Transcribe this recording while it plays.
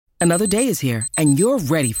Another day is here, and you're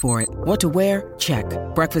ready for it. What to wear? Check.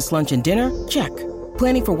 Breakfast, lunch, and dinner? Check.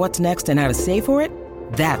 Planning for what's next and how to save for it?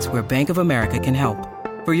 That's where Bank of America can help.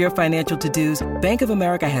 For your financial to-dos, Bank of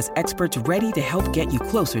America has experts ready to help get you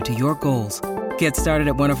closer to your goals. Get started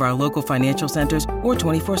at one of our local financial centers or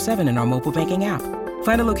 24/7 in our mobile banking app.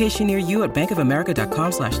 Find a location near you at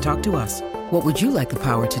bankofamerica.com/talktous. What would you like the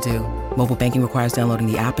power to do? Mobile banking requires downloading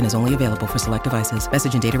the app and is only available for select devices.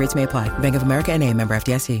 Message and data rates may apply. Bank of America N.A., member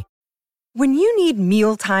FDIC. When you need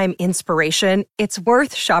mealtime inspiration, it's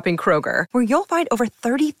worth shopping Kroger, where you'll find over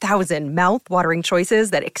 30,000 mouth-watering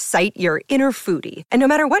choices that excite your inner foodie. And no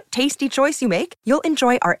matter what tasty choice you make, you'll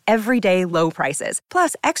enjoy our everyday low prices,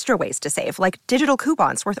 plus extra ways to save, like digital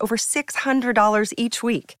coupons worth over $600 each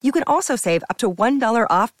week. You can also save up to $1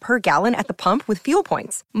 off per gallon at the pump with fuel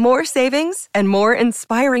points. More savings and more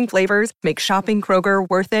inspiring flavors make shopping Kroger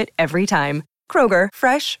worth it every time. Kroger,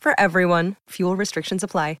 fresh for everyone. Fuel restrictions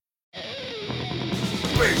apply.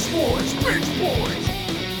 Beach Boys, Beach Boys.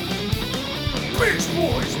 Beach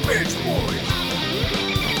Boys, Beach Boys.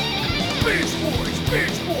 Beach Boys,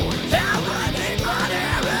 Beach Boys.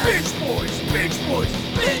 Beach Boys, Beach Boys.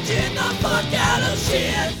 Bitchin' the fuck out of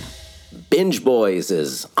shit. Binge Boys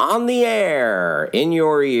is on the air, in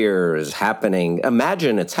your ears, happening.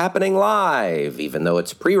 Imagine it's happening live, even though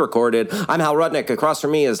it's pre-recorded. I'm Hal Rudnick. Across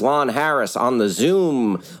from me is Lon Harris on the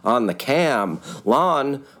Zoom, on the cam.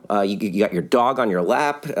 Lon, you got your dog on your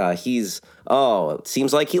lap. It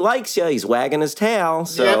seems like he likes you. He's wagging his tail.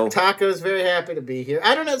 So. Yep, Taco's very happy to be here.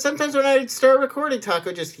 I don't know, sometimes when I start recording,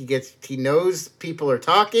 Taco he knows people are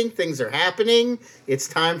talking, things are happening. It's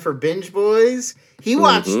time for Binge Boys. He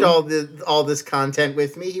watched all this content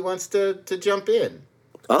with me. He wants to jump in.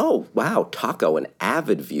 Oh, wow. Taco, an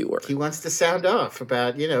avid viewer. He wants to sound off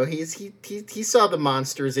about, he saw the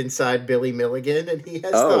monsters inside Billy Milligan, and he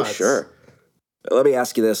has thoughts. Oh, sure. Let me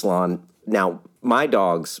ask you this, Lon. Now, my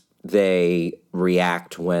dogs, they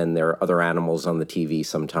react when there are other animals on the TV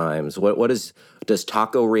sometimes. Does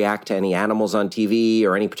Taco react to any animals on TV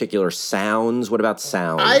or any particular sounds? What about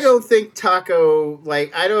sounds? I don't think Taco,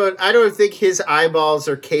 I don't think his eyeballs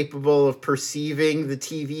are capable of perceiving the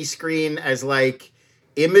TV screen as,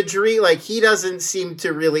 imagery. He doesn't seem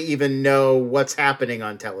to really even know what's happening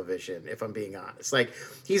on television, if I'm being honest.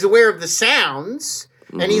 He's aware of the sounds,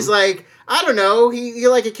 and he's I don't know.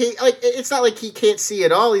 It's not like he can't see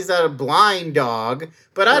at all. He's not a blind dog,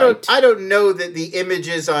 but I don't know that the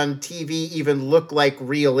images on TV even look like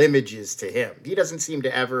real images to him. He doesn't seem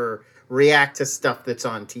to ever react to stuff that's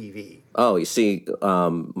on TV. Oh, you see,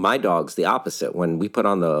 my dog's the opposite. When we put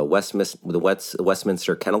on the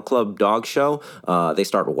Westminster Kennel Club dog show, they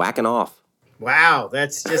start whacking off. Wow,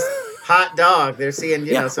 that's just hot dog. They're seeing,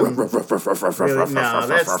 some...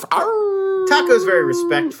 Taco's very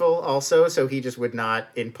respectful also, so he just would not,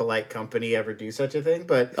 in polite company, ever do such a thing.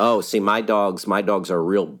 But my dogs are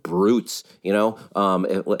real brutes.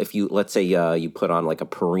 If you, let's say you put on a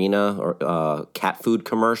Purina or cat food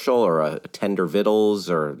commercial or a Tender Vittles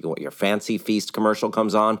or your Fancy Feast commercial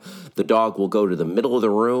comes on, the dog will go to the middle of the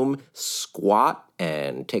room, squat,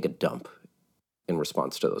 and take a dump in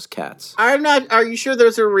response to those cats. Are you sure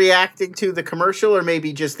those are reacting to the commercial, or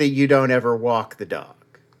maybe just that you don't ever walk the dog?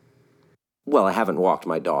 Well, I haven't walked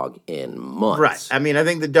my dog in months. Right. I mean, I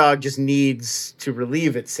think the dog just needs to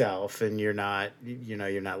relieve itself, and you're not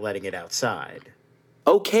letting it outside.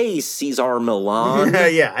 Okay, Cesar Millan.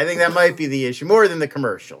 Yeah, I think that might be the issue, more than the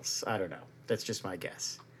commercials. I don't know. That's just my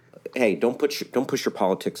guess. Hey, don't push your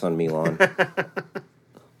politics on me, Lon.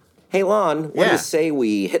 Hey, Lon, what do you say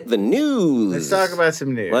we hit the news? Let's talk about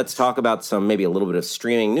some news. Let's talk about maybe a little bit of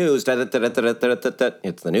streaming news. It's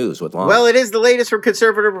the news with Lon. Well, it is the latest from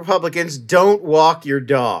conservative Republicans. Don't walk your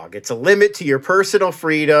dog. It's a limit to your personal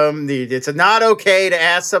freedom. It's not okay to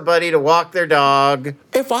ask somebody to walk their dog.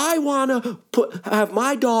 If I want to have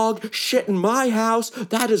my dog shit in my house,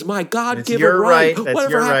 that is my God-given right.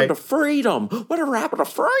 Whatever happened to freedom? Whatever happened to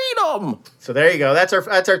freedom? So there you go. That's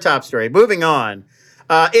our top story. Moving on.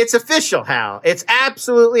 It's official, Hal. It's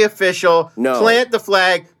absolutely official. No. Plant the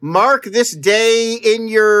flag. Mark this day in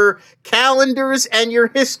your calendars and your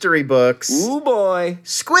history books. Ooh, boy.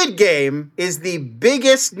 Squid Game is the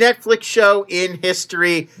biggest Netflix show in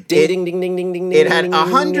history. Ding, ding, ding, ding, ding. It had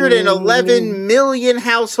 111 million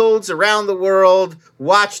households around the world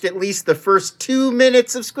watched at least the first 2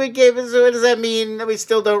 minutes of Squid Game. What does that mean? We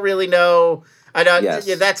still don't really know. Yes.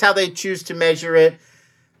 Yeah, that's how they choose to measure it.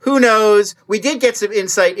 Who knows? We did get some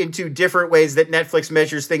insight into different ways that Netflix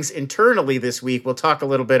measures things internally this week. We'll talk a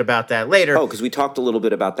little bit about that later. Oh, because we talked a little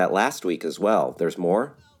bit about that last week as well. There's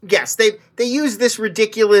more? Yes, they use this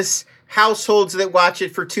ridiculous households that watch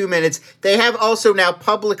it for 2 minutes. They have also now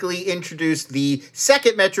publicly introduced the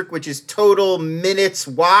second metric, which is total minutes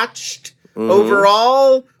watched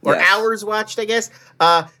overall, or hours watched, I guess.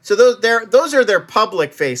 So those are their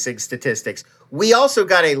public-facing statistics. We also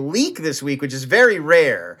got a leak this week, which is very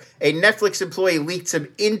rare. A Netflix employee leaked some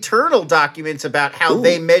internal documents about how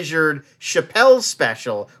they measured Chappelle's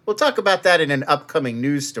special. We'll talk about that in an upcoming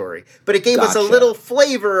news story. But it gave us a little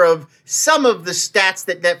flavor of some of the stats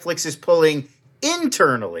that Netflix is pulling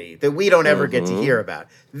internally that we don't ever get to hear about.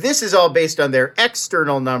 This is all based on their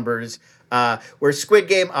external numbers, where Squid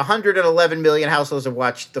Game, 111 million households have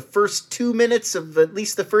watched the first 2 minutes of at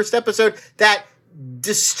least the first episode. That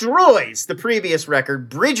destroys the previous record.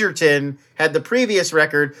 Bridgerton had the previous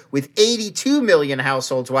record with 82 million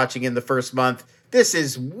households watching in the first month. This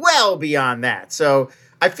is well beyond that. So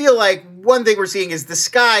I feel like one thing we're seeing is the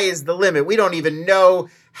sky is the limit. We don't even know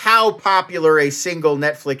how popular a single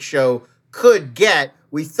Netflix show could get.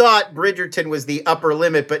 We thought Bridgerton was the upper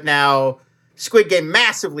limit, but now Squid Game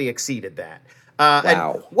massively exceeded that. Wow.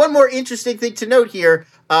 And one more interesting thing to note here,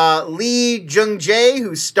 Lee Jung-jae,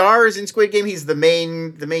 who stars in Squid Game, he's the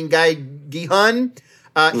main guy, Gi-hun.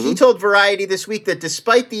 He told Variety this week that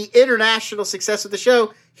despite the international success of the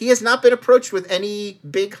show, he has not been approached with any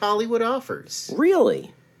big Hollywood offers.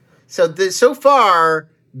 Really? So far,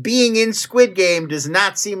 being in Squid Game does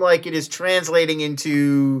not seem like it is translating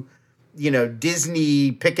into,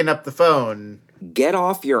 Disney picking up the phone. Get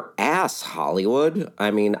off your ass, Hollywood. I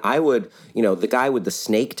mean, I would, the guy with the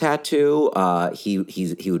snake tattoo, he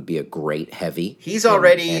would be a great heavy. He's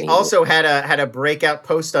already also had a breakout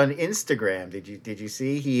post on Instagram. Did you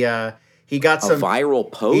see? He got some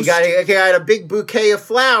viral post. He got a big bouquet of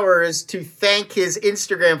flowers to thank his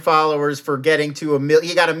Instagram followers for getting to 1 million.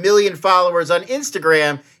 He got 1 million followers on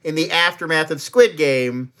Instagram in the aftermath of Squid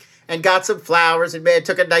Game, and got some flowers and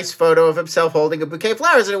took a nice photo of himself holding a bouquet of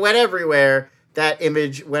flowers, and it went everywhere. That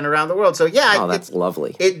image went around the world. So yeah, that's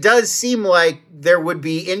lovely. It does seem like there would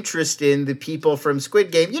be interest in the people from Squid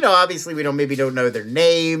Game. Obviously we don't know their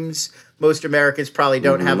names. Most Americans probably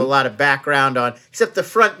don't have a lot of background on, except the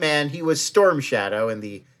front man. He was Storm Shadow in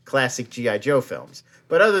the classic G.I. Joe films.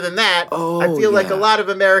 But other than that, I feel like a lot of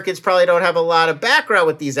Americans probably don't have a lot of background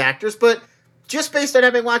with these actors. But just based on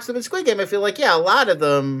having watched them in Squid Game, I feel like, a lot of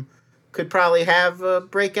them could probably have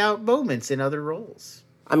breakout moments in other roles.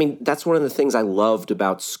 I mean, that's one of the things I loved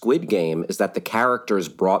about Squid Game is that the characters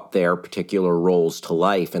brought their particular roles to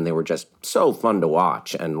life, and they were just so fun to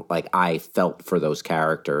watch. And I felt for those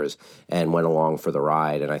characters and went along for the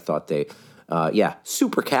ride. And I thought they,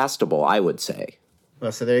 super castable, I would say.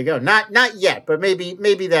 Well, so there you go. Not yet, but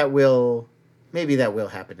maybe that will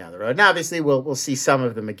happen down the road. And obviously, we'll see some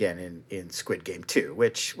of them again in Squid Game 2,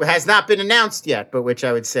 which has not been announced yet, but which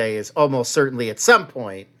I would say is almost certainly at some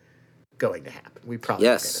point going to happen. We probably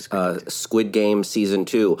Squid Game Season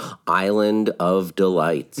 2, Island of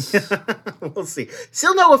Delights. We'll see.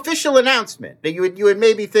 Still no official announcement. You would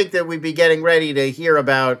maybe think that we'd be getting ready to hear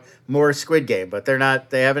about more Squid Game, but they're not.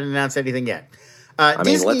 They haven't announced anything yet.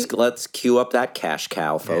 Disney, let's cue up that cash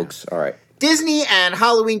cow, folks. Yeah. All right. Disney and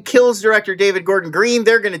Halloween Kills director David Gordon Green,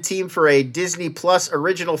 they're going to team for a Disney Plus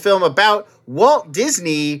original film about Walt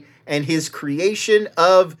Disney and his creation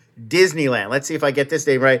of Disneyland. Let's see if I get this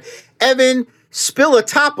name right. Evan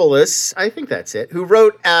Spilotopoulos, I think that's it, who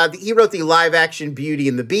wrote the live-action Beauty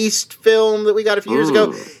and the Beast film that we got a few years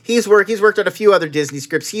ago. He's worked on a few other Disney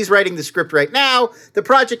scripts. He's writing the script right now. The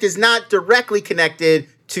project is not directly connected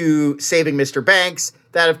to Saving Mr. Banks.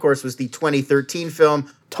 That, of course, was the 2013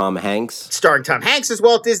 film. Tom Hanks. Starring Tom Hanks as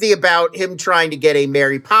Walt Disney, about him trying to get a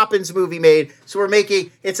Mary Poppins movie made. So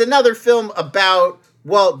it's another film about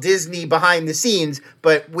Walt Disney behind the scenes,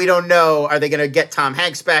 but we don't know, are they going to get Tom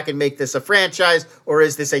Hanks back and make this a franchise, or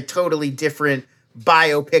is this a totally different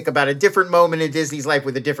biopic about a different moment in Disney's life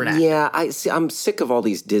with a different actor? Yeah, I'm sick of all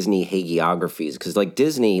these Disney hagiographies, because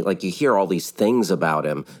Disney, you hear all these things about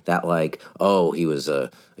him that he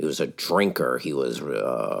was a drinker, he was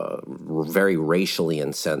very racially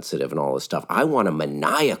insensitive and all this stuff. I want a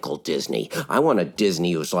maniacal Disney. I want a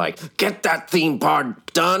Disney who's get that theme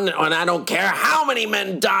park done, and I don't care how many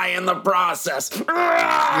men die in the process.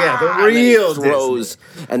 Yeah, the real Disney.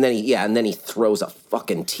 And then he throws a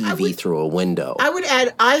fucking TV through a window. I would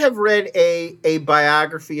add, I have read a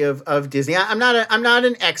biography of Disney. I'm not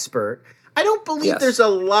an expert. I don't believe there's a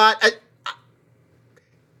lot.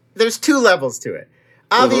 There's two levels to it.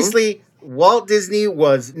 Obviously, Walt Disney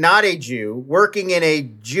was not a Jew, working in a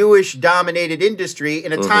Jewish-dominated industry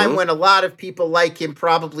in a time when a lot of people like him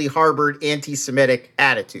probably harbored anti-Semitic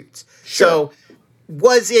attitudes. Sure. So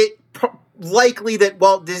was it likely that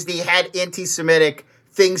Walt Disney had anti-Semitic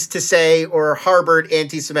things to say or harbored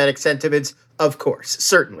anti-Semitic sentiments? Of course,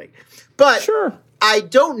 certainly. But Sure. I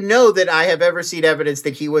don't know that I have ever seen evidence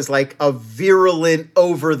that he was like a virulent,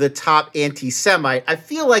 over-the-top anti-Semite. I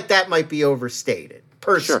feel like that might be overstated,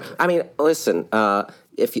 personally. Sure. I mean, listen,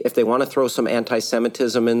 if they want to throw some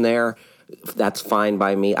anti-Semitism in there, that's fine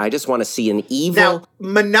by me. I just want to see an evil... Now,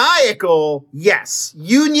 maniacal, yes.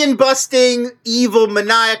 Union-busting, evil,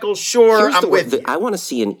 maniacal, sure, Here's I'm with you. I want to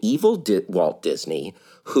see an evil Walt Disney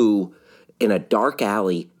who, in a dark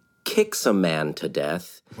alley, kicks a man to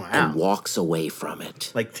death and walks away from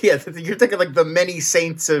it. Like, yeah, you're thinking like the many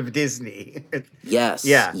saints of Disney. Yes.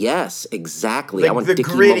 Yeah. Yes, exactly. Like I want the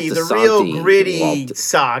Dickie gritty, the real Moltisanti, gritty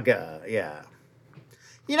saga, yeah.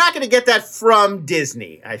 You're not going to get that from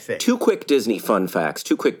Disney, I think. Two quick Disney fun facts.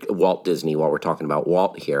 Two quick Walt Disney while we're talking about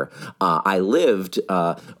Walt here. I lived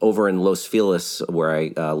over in Los Feliz, where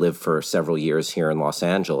I lived for several years here in Los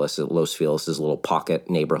Angeles. Los Feliz is a little pocket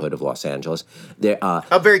neighborhood of Los Angeles. There,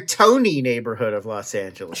 a very Tony neighborhood of Los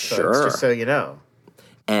Angeles, folks, Sure. just so you know.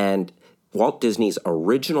 And Walt Disney's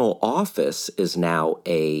original office is now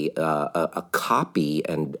a copy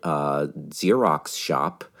and Xerox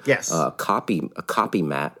shop. Yes. A copy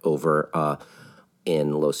mat over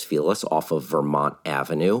in Los Feliz off of Vermont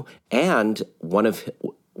Avenue. And one of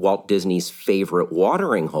Walt Disney's favorite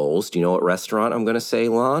watering holes. Do you know what restaurant I'm going to say,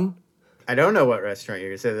 Lon? I don't know what restaurant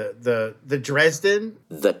you're going to say. The Dresden?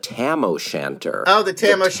 The Tam O'Shanter. Oh, the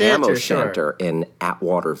Tam O'Shanter, Tam O'Shanter in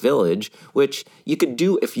Atwater Village, which you could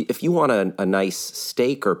do if you want a nice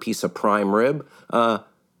steak or piece of prime rib.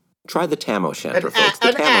 Try the Tam O'Shanter, folks.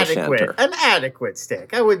 The Tam O'Shanter. An adequate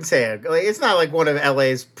steak. I wouldn't say it's not like one of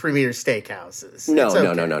LA's premier steakhouses. No. It's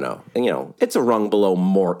okay. No. And, it's a rung below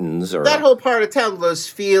Morton's or That whole part of town, Los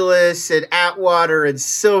Feliz and Atwater and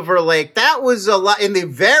Silver Lake, that was a lot in the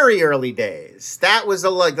very early days. That was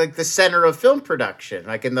a lot like the center of film production,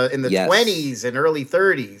 like in the Yes. 20s and early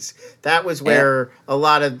 30s. That was where a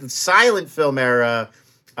lot of the silent film era.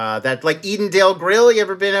 That like Edendale Grill, you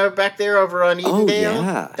ever been back there over on Edendale? Oh,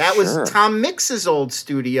 yeah, that sure. was Tom Mix's old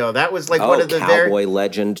studio. That was like one of the cowboy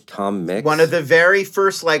legend Tom Mix. One of the very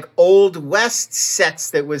first like Old West sets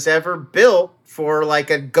that was ever built for like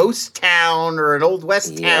a ghost town or an Old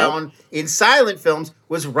West town in silent films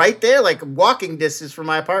was right there, like walking distance from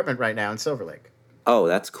my apartment right now in Silver Lake. Oh,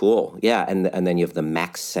 that's cool. Yeah, and then you have the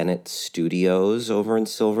Max Sennett Studios over in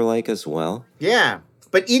Silver Lake as well. Yeah.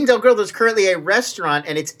 But Edendale Grill, there's currently a restaurant,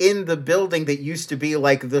 and it's in the building that used to be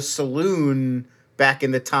like the saloon back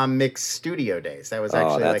in the Tom Mix studio days. That was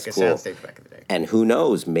actually like a soundstage back in the day. And who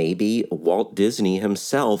knows, maybe Walt Disney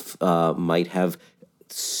himself might have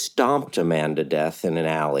stomped a man to death in an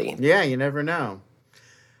alley. Yeah, you never know.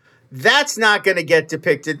 That's not going to get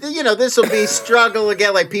depicted. This will be struggle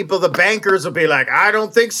again. Like the bankers will be like, I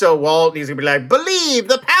don't think so, Walt. And he's going to be like, believe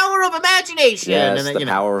the power of imagination. Yes, and then, the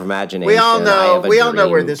power of imagination. We all know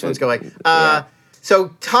where this one's going.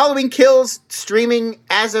 So Halloween Kills streaming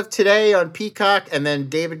as of today on Peacock. And then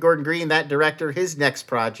David Gordon Green, that director, his next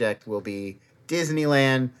project will be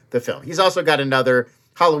Disneyland, the film. He's also got another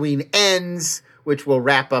Halloween Ends, which will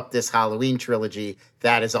wrap up this Halloween trilogy.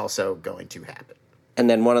 That is also going to happen. And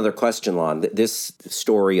then one other question, Lon. This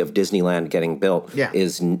story of Disneyland getting built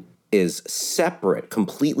is separate,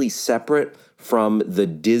 completely separate from the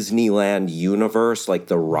Disneyland universe, like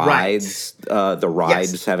the rides,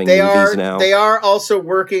 having movies now. They are also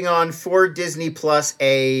working on for Disney Plus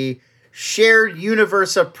a shared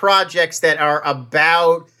universe of projects that are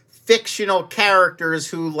about fictional characters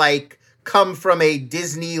who like come from a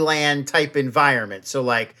Disneyland type environment. So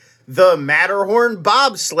like the Matterhorn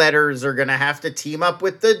bobsledders are going to have to team up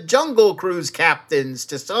with the Jungle Cruise captains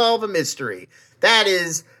to solve a mystery. That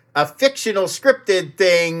is a fictional scripted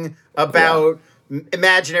thing about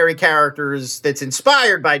imaginary characters that's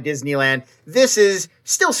inspired by Disneyland. This is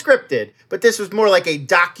still scripted, but this was more like a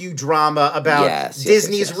docudrama about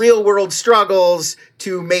Disney's real-world struggles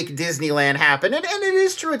to make Disneyland happen. And it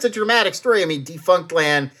is true, it's a dramatic story. I mean,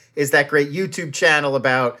 Defunctland is that great YouTube channel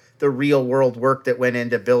about the real-world work that went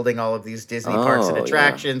into building all of these Disney parks and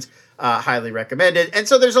attractions. Highly recommended. And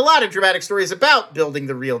so there's a lot of dramatic stories about building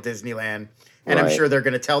the real Disneyland. And I'm sure they're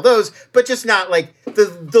going to tell those, but just not like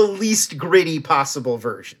the least gritty possible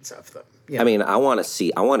versions of them. You know? I mean, I want to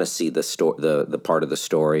see the part of the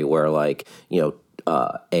story where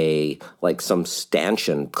some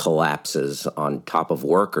stanchion collapses on top of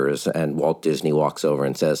workers, and Walt Disney walks over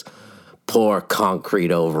and says, "Pour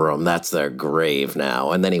concrete over them. That's their grave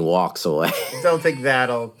now." And then he walks away. Don't think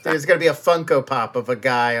that'll. There's going to be a Funko Pop of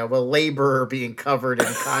a laborer being covered in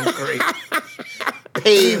concrete.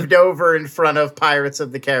 paved over in front of Pirates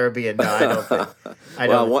of the Caribbean. No, I don't think.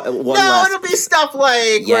 It'll be stuff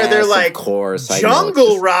like where they're like, of course,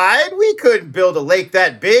 jungle ride. We couldn't build a lake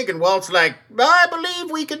that big, and Walt's like, I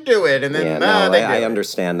believe we could do it. And then I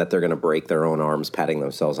understand that they're going to break their own arms, patting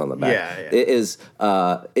themselves on the back.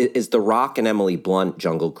 Yeah. Is The Rock and Emily Blunt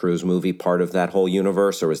Jungle Cruise movie part of that whole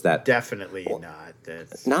universe, or is that definitely not?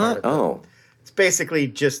 That's not. It's basically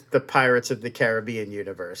just the Pirates of the Caribbean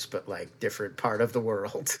universe, but like different part of the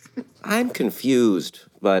world. I'm confused,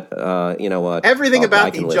 but you know what? Everything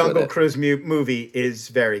about the Jungle Cruise movie is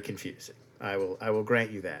very confusing. I will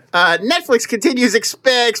grant you that. Netflix continues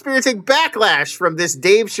experiencing backlash from this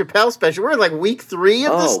Dave Chappelle special. We're in like week 3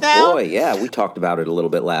 of this now. Oh boy, yeah, we talked about it a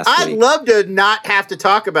little bit last week. I'd love to not have to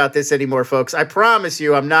talk about this anymore, folks. I promise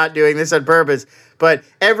you, I'm not doing this on purpose. But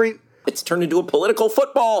it's turned into a political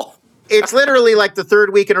football. It's literally like the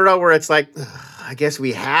 3rd week in a row where it's like, I guess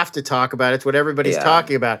we have to talk about it. It's what everybody's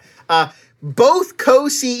talking about. Both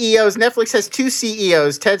co-CEOs, Netflix has 2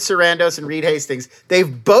 CEOs, Ted Sarandos and Reed Hastings.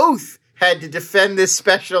 They've both had to defend this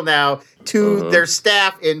special now to their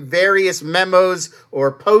staff in various memos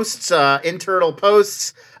or posts, internal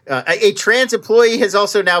posts. A trans employee has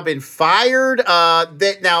also now been fired.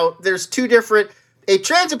 Now, there's 2 different... A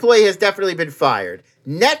trans employee has definitely been fired.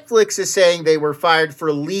 Netflix is saying they were fired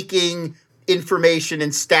for leaking information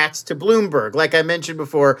and stats to Bloomberg. Like I mentioned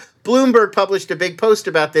before, Bloomberg published a big post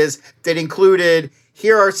about this that included,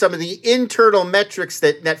 here are some of the internal metrics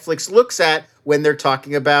that Netflix looks at when they're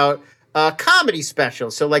talking about comedy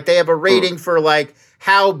specials. So like they have a rating for like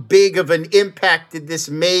how big of an impact did this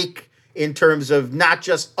make in terms of not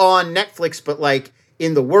just on Netflix, but like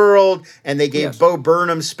in the world, and they gave Bo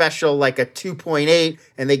Burnham's special like a 2.8,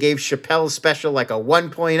 and they gave Chappelle's special like a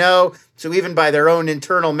 1.0. So even by their own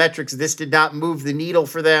internal metrics, this did not move the needle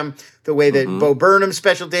for them the way that Bo Burnham's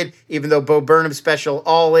special did, even though Bo Burnham's special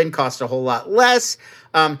all in cost a whole lot less.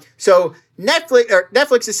 So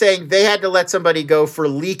Netflix is saying they had to let somebody go for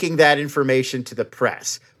leaking that information to the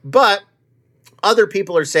press. But other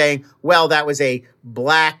people are saying, well, that was a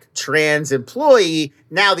black trans employee.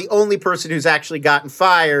 Now the only person who's actually gotten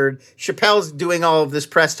fired, Chappelle's doing all of this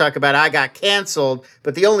press talk about I got canceled,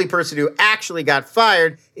 but the only person who actually got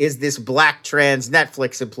fired is this black trans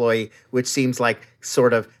Netflix employee, which seems like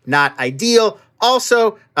sort of not ideal.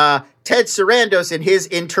 Also, Ted Sarandos in his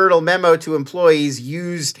internal memo to employees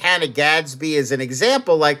used Hannah Gadsby as an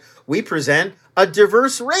example, like we present a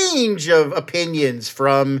diverse range of opinions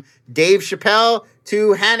from Dave Chappelle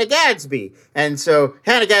to Hannah Gadsby. And so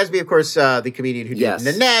Hannah Gadsby, of course, the comedian who did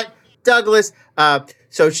Nanette, Douglas.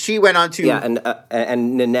 So she went on to... Yeah,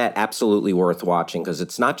 and Nanette, absolutely worth watching because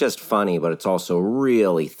it's not just funny, but it's also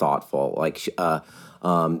really thoughtful. Like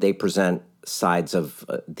they present sides of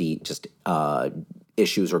the just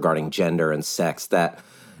issues regarding gender and sex that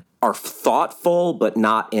are thoughtful, but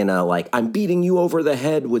not in a like I'm beating you over the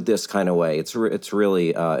head with this kind of way. It's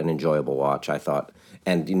really an enjoyable watch, I thought,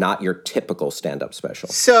 and not your typical stand-up special.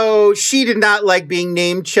 So she did not like being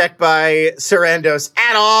name-checked by Sarandos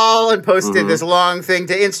at all and posted this long thing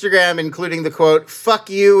to Instagram, including the quote,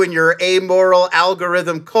 "Fuck you and your amoral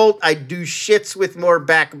algorithm cult. I do shits with more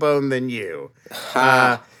backbone than you."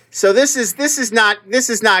 So this is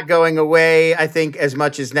not going away, I think, as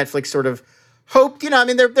much as Netflix sort of hoped. I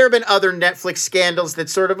mean, there have been other Netflix scandals that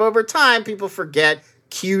sort of over time people forget.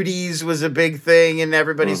 Cuties was a big thing, and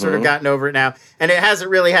everybody's sort of gotten over it now. And it hasn't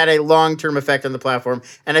really had a long-term effect on the platform.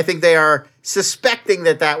 And I think they are suspecting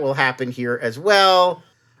that will happen here as well.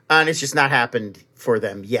 And it's just not happened for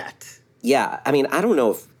them yet. Yeah, I mean, I don't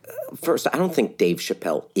know if... First, I don't think Dave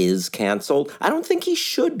Chappelle is canceled. I don't think he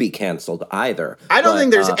should be canceled either. I don't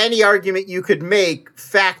think there's any argument you could make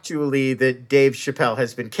factually that Dave Chappelle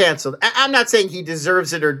has been canceled. I'm not saying he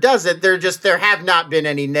deserves it or doesn't. There have not been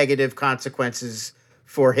any negative consequences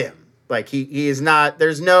for him. Like he is not,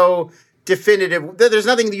 there's no definitive, there's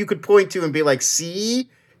nothing that you could point to and be like, see,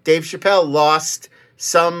 Dave Chappelle lost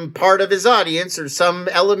some part of his audience or some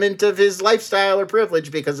element of his lifestyle or privilege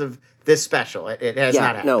because of this special. It has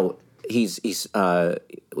not happened. No, he's a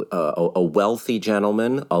wealthy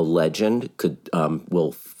gentleman, a legend,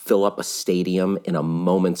 will fill up a stadium in a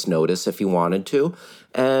moment's notice if he wanted to.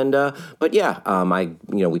 And but yeah,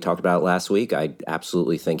 we talked about it last week. I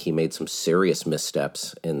absolutely think he made some serious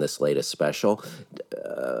missteps in this latest special.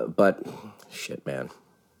 But shit, man.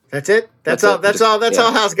 That's it. That's all. That's all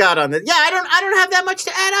Hal's got on this. Yeah, I don't have that much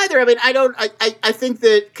to add either. I mean, I think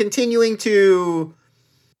that continuing to.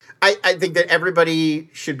 I think that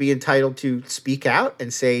everybody should be entitled to speak out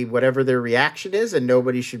and say whatever their reaction is, and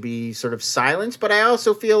nobody should be sort of silenced. But I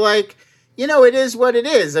also feel like, it is what it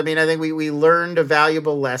is. I mean, I think we learned a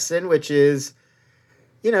valuable lesson, which is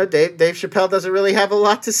Dave Chappelle doesn't really have a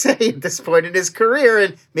lot to say at this point in his career,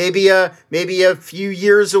 and maybe a few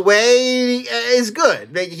years away is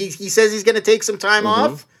good. He says he's going to take some time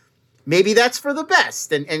off. Maybe that's for the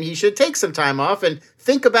best, and he should take some time off and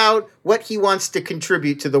think about what he wants to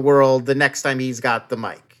contribute to the world the next time he's got the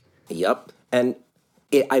mic. Yep. And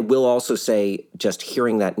I will also say, just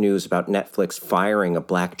hearing that news about Netflix firing a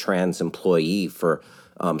black trans employee for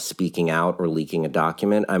speaking out or leaking a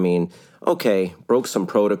document, I mean, okay, broke some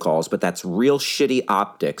protocols, but that's real shitty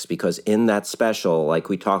optics, because in that special, like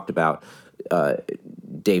we talked about,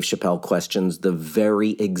 Dave Chappelle questions the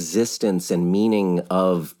very existence and meaning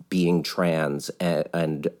of being trans.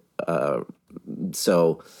 And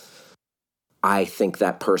so I think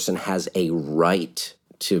that person has a right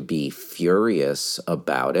to be furious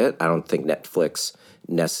about it. I don't think Netflix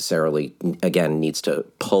necessarily, again, needs to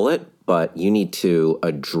pull it, but you need to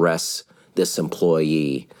address this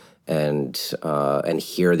employee and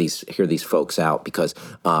hear these folks out, because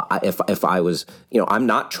if I was, I'm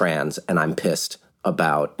not trans and I'm pissed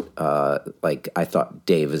about I thought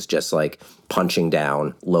Dave is just like punching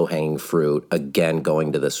down low-hanging fruit, again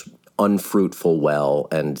going to this unfruitful well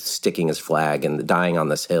and sticking his flag and dying on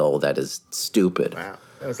this hill that is stupid. Wow,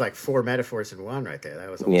 that was like 4 metaphors in one right there. That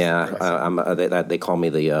was they call me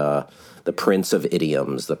the Prince of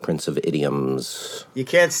Idioms. The Prince of Idioms. You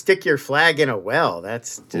can't stick your flag in a well.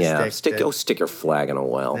 That's just go stick your flag in a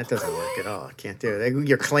well. That doesn't work at all. I can't do it.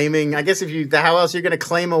 You're claiming. I guess how else are you going to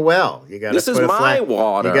claim a well? You got this is my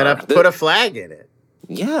water. You got to put a flag in it.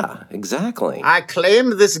 Yeah, exactly. I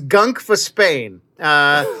claim this gunk for Spain.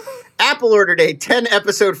 Apple ordered a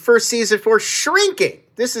 10-episode first season for Shrinking.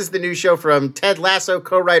 This is the new show from Ted Lasso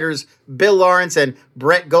co-writers Bill Lawrence and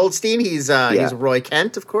Brett Goldstein. He's Roy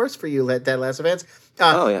Kent, of course, for you Ted Lasso fans.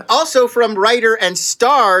 Also from writer and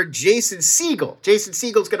star Jason Segel. Jason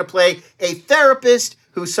Segel's going to play a therapist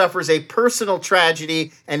who suffers a personal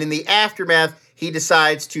tragedy, and in the aftermath, he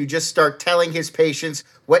decides to just start telling his patients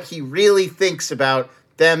what he really thinks about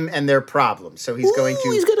them and their problems. So he's going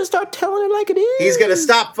to start telling it like it is. He's going to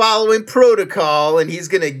stop following protocol, and he's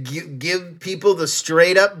going to give people the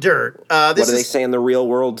straight up dirt. What do they say in the real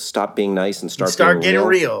world? Stop being nice and start getting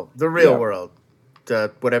real. The real world.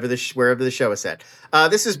 Wherever the show is set.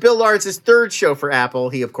 This is Bill Lawrence's third show for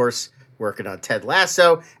Apple. He, of course, working on Ted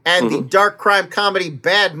Lasso and the dark crime comedy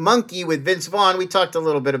Bad Monkey with Vince Vaughn. We talked a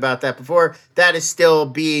little bit about that before. That is still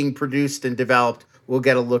being produced and developed. We'll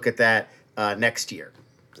get a look at that next year.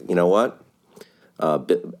 You know what?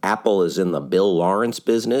 Apple is in the Bill Lawrence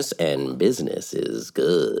business, and business is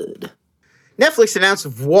good. Netflix announced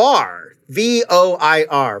Voir,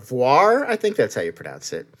 V-O-I-R. Voir? I think that's how you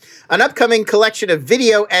pronounce it. An upcoming collection of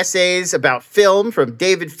video essays about film from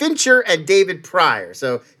David Fincher and David Pryor.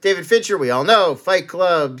 So David Fincher, we all know, Fight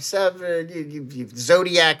Club, Seven,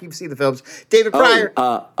 Zodiac, you've seen the films. David Pryor.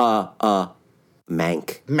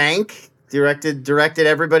 Mank. Mank? Directed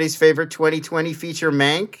everybody's favorite 2020 feature,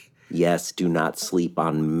 Mank. Yes, do not sleep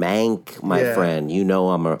on Mank, my friend. You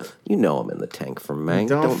know I'm in the tank for Mank.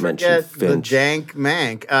 Don't mention Finch. The jank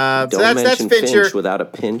Mank. Don't mention Finch without a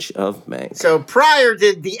pinch of Mank. So Pryor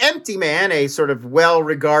did The Empty Man, a sort of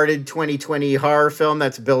well-regarded 2020 horror film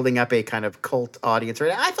that's building up a kind of cult audience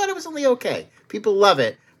right now. I thought it was only okay. People love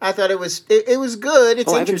it. I thought it was good.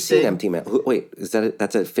 It's interesting. I haven't seen Empty Man. Wait,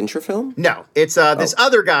 that's a Fincher film? No, it's this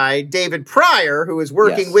other guy, David Pryor, who is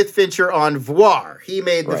working with Fincher on Voir. He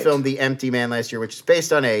made the film The Empty Man last year, which is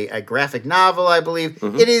based on a graphic novel, I believe.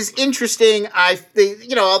 Mm-hmm. It is interesting.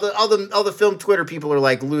 All the film Twitter people are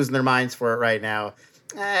like losing their minds for it right now.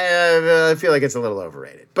 I feel like it's a little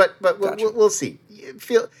overrated, but we'll see.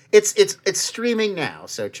 It's streaming now,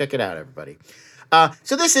 so check it out, everybody.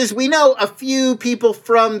 So we know a few people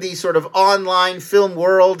from the sort of online film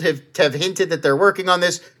world have hinted that they're working on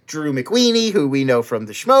this. Drew McWeeny, who we know from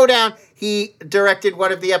the Schmodown, he directed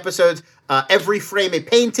one of the episodes. Every Frame a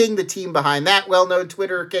Painting, the team behind that well-known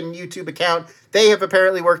Twitter and YouTube account, they have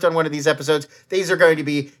apparently worked on one of these episodes. These are going to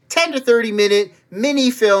be 10 to 30-minute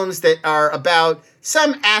mini films that are about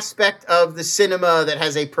some aspect of the cinema that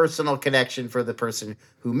has a personal connection for the person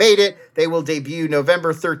who made it. They will debut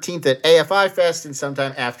November 13th at AFI Fest, and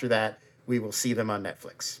sometime after that, we will see them on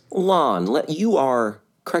Netflix. Lon,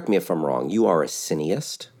 correct me if I'm wrong, you are a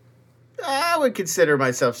cineast? I would consider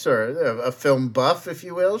myself, a film buff, if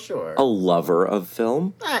you will, sure. A lover of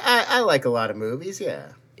film? I like a lot of movies, yeah.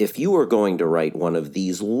 If you were going to write one of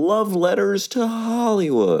these love letters to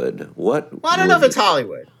Hollywood, what? Well, I don't know if it's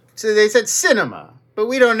Hollywood. So they said cinema. But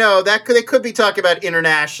we don't know. They could be talking about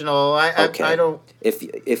international. Okay. I don't.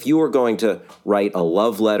 If you were going to write a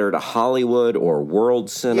love letter to Hollywood or world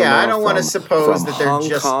cinema, Yeah, I don't want to suppose that they're Hong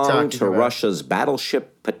just Kong talking to about Russia's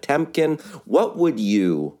battleship Potemkin, what would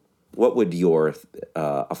your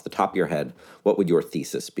off the top of your head, what would your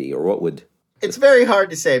thesis be, or what would? It's very hard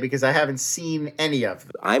to say because I haven't seen any of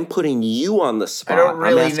them. I'm putting you on the spot. I don't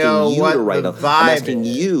really I'm asking know you what to write the I'm vibe asking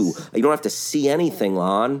is. you. You don't have to see anything,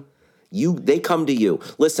 Lon. They come to you.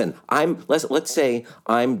 Listen, let's say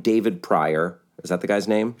I'm David Pryor. Is that the guy's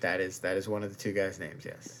name? That is one of the two guys' names,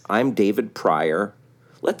 yes. I'm David Pryor.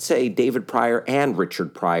 Let's say David Pryor and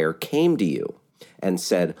Richard Pryor came to you and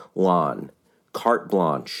said, Lon, carte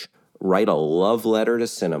blanche, write a love letter to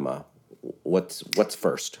cinema. What's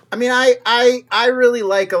first? I mean, I really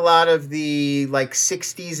like a lot of the like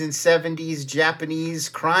 60s and 70s Japanese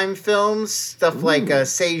crime films, stuff like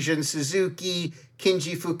Seijun Suzuki,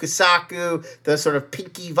 Kinji Fukasaku, the sort of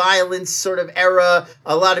pinky violence sort of era,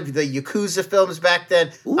 a lot of the Yakuza films back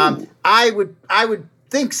then. I would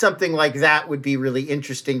think something like that would be really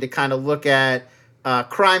interesting to kind of look at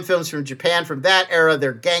crime films from Japan from that era,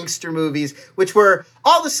 their gangster movies, which were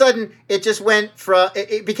all of a sudden it just went from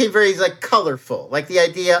it became very like colorful, like the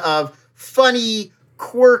idea of funny,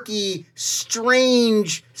 quirky,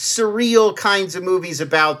 strange, surreal kinds of movies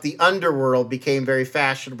about the underworld became very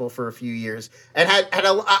fashionable for a few years, and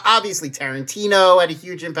obviously Tarantino had a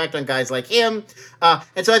huge impact on guys like him,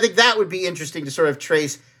 and so I think that would be interesting to sort of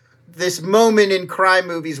trace this moment in crime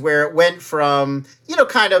movies where it went from,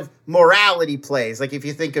 kind of morality plays. Like if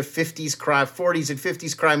you think of 40s and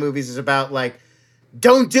 50s crime movies is about like,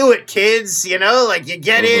 don't do it, kids, like you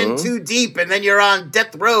get in too deep and then you're on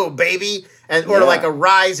death row, baby. Or like a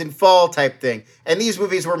rise and fall type thing. And these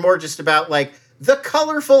movies were more just about like the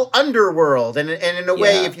colorful underworld. And in a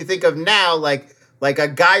way, if you think of now, like a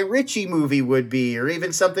Guy Ritchie movie would be, or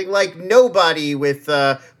even something like Nobody with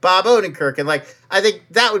Bob Odenkirk. And like, I think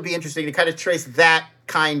that would be interesting to kind of trace that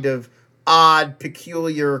kind of odd,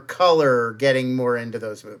 peculiar color getting more into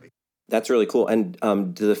those movies. That's really cool. And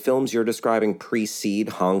do the films you're describing precede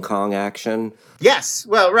Hong Kong action? Yes.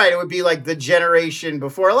 Well, right. It would be like the generation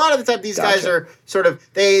before. A lot of the time, these guys are sort of,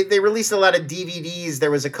 they released a lot of DVDs.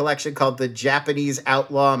 There was a collection called the Japanese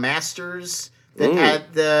Outlaw Masters that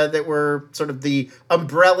had that were sort of the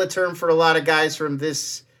umbrella term for a lot of guys from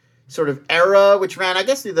this sort of era, which ran, I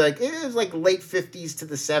guess, it was like late 50s to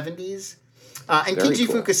the 70s. And Very Kinji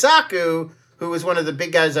cool. Fukasaku, who was one of the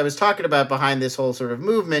big guys I was talking about behind this whole sort of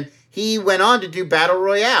movement, he went on to do Battle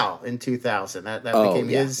Royale in 2000. That became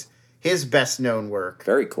his best known work.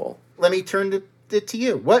 Very cool. Let me turn it to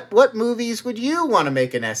you. What movies would you want to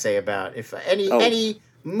make an essay about? If any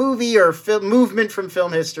movie or movement from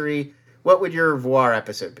film history, what would your voir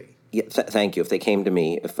episode be? Yeah, thank you. If they came to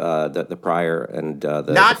me, if the Pryor and the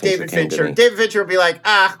Not the Fincher David came to Fincher. me- David Fincher would be like,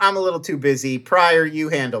 I'm a little too busy. Pryor, you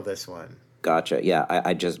handle this one. Gotcha. Yeah,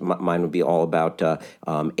 I just mine would be all about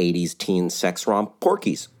 80s teen sex romp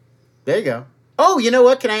Porky's. There you go. Oh, you know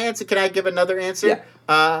what? Can I answer? Can I give another answer?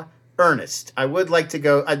 Yeah. Ernest. I would like to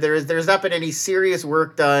go. There's not been any serious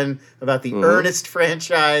work done about the Ernest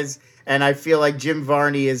franchise, and I feel like Jim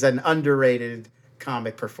Varney is an underrated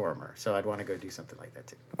comic performer. So I'd want to go do something like that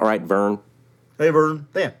too. All right, Vern. Hey, Vern.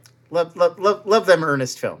 Yeah. Love them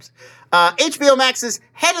Ernest films. HBO Max's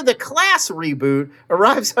Head of the Class reboot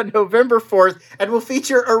arrives on November 4th and will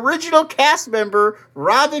feature original cast member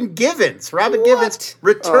Robin Givens. Robin Givens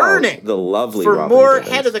returning. Oh, the lovely For Robin more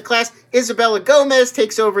Givens. Head of the Class, Isabella Gomez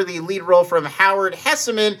takes over the lead role from Howard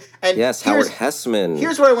Hesseman. And Yes, Howard Hessman.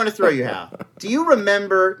 Here's what I want to throw you, Hal. Do you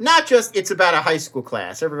remember, not just it's about a high school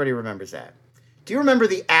class, everybody remembers that. Do you remember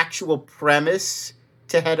the actual premise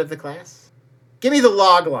to Head of the Class? Give me the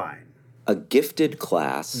log line. A gifted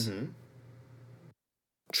class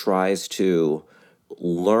tries to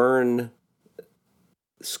learn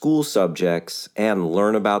school subjects and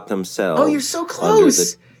learn about themselves. Oh, you're so under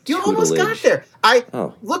close. the You almost got tutelage.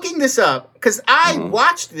 there. Looking this up, because I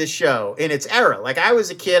watched this show in its era. Like, I was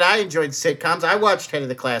a kid. I enjoyed sitcoms. I watched Head of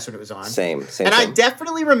the Class when it was on. Same. And I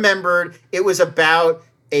definitely remembered it was about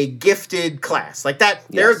a gifted class. Like that,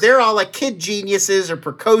 they're all like kid geniuses or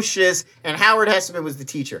precocious, and Howard Hesseman was the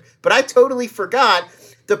teacher. But I totally forgot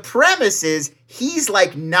the premise is he's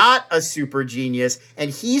like not a super genius, and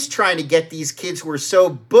he's trying to get these kids who are so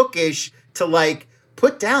bookish to like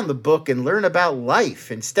put down the book and learn about life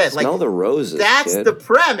instead. Smell the roses, That's kid. the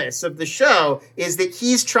premise of the show, is that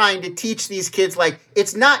he's trying to teach these kids, like,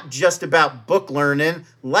 it's not just about book learning.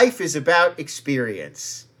 Life is about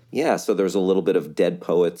experience. Yeah, so there's a little bit of Dead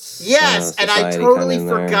Poets. Yes, and I Society totally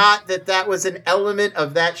kinda in there. forgot that was an element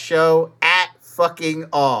of that show at fucking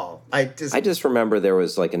all. I just remember there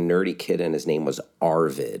was like a nerdy kid and his name was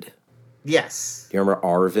Arvid. Yes. You remember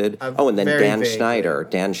Arvid? And then Dan Schneider.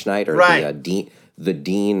 Dan Schneider, right. the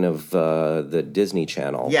dean of the Disney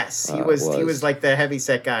Channel. Yes, he was like the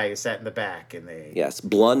heavyset guy who sat in the back, and Yes,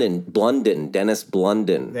 Blunden, Dennis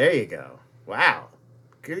Blunden. There you go. Wow,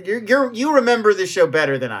 you remember this show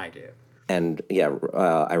better than I do. And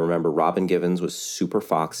I remember Robin Givens was super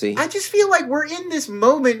foxy. I just feel like we're in this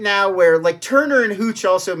moment now where, like, Turner and Hooch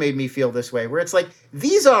also made me feel this way, where it's like,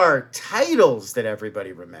 these are titles that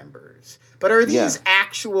everybody remembers. But are these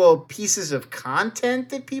actual pieces of content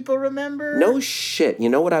that people remember? No shit. You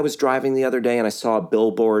know what? I was driving the other day and I saw a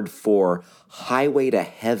billboard for Highway to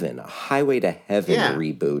Heaven, a Highway to Heaven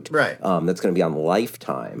reboot. Right. That's going to be on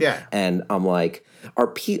Lifetime. Yeah. And I'm like,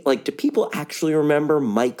 do people actually remember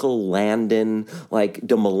Michael Landon? Like,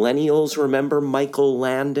 do millennials remember Michael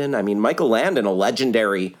Landon? I mean, Michael Landon, a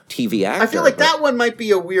legendary TV actor. I feel like that one might be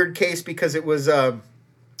a weird case because it was,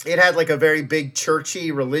 it had like a very big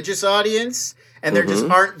churchy religious audience, and there just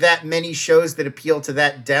aren't that many shows that appeal to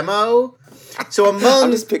that demo. So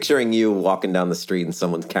I'm just picturing you walking down the street and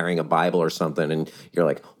someone's carrying a Bible or something, and you're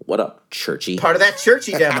like, "What up, churchy?" Part of that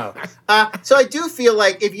churchy demo. So I do feel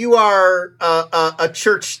like if you are a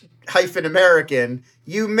church American,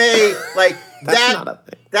 you may like that's that. Not a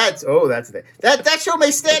thing. That's the thing. That show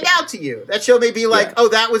may stand out to you. That show may be like, oh,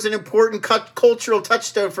 that was an important cultural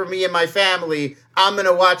touchstone for me and my family. I'm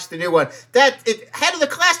gonna watch the new one. Head of the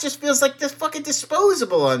Class just feels like this fucking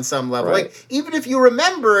disposable on some level. Right. Like, even if you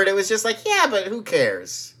remember it, it was just like, yeah, but who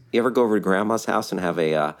cares? You ever go over to Grandma's house and have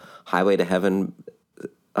a Highway to Heaven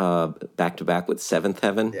back to back with Seventh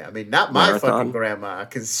Heaven? Yeah, I mean, not my marathon? fucking grandma,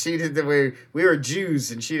 because she did. We were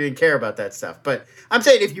Jews and she didn't care about that stuff. But I'm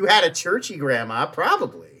saying, if you had a churchy grandma,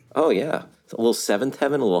 probably. Oh yeah, a little Seventh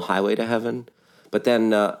Heaven, a little Highway to Heaven. But then,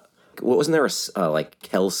 wasn't there a like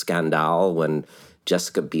Kel scandal when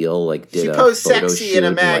Jessica Biel did she a posed photo sexy shoot in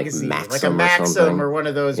a magazine, like a Maxim or one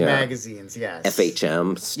of those magazines? Yes,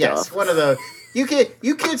 FHM stuff. Yes, one of those. You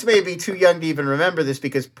kids may be too young to even remember this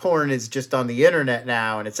because porn is just on the internet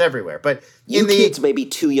now and it's everywhere. But kids may be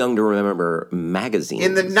too young to remember magazines.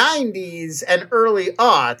 In the 90s and early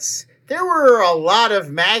aughts, there were a lot of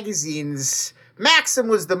magazines. Maxim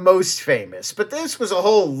was the most famous, but this was a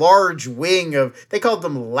whole large wing of, they called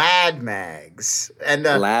them lad mags. And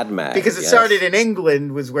lad mags, because it started in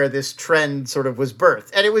England was where this trend sort of was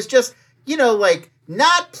birthed. And it was just,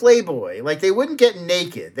 not Playboy. Like, they wouldn't get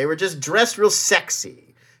naked. They were just dressed real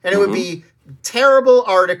sexy. And it would be terrible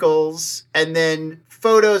articles and then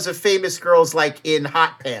photos of famous girls like in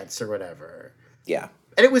hot pants or whatever. Yeah.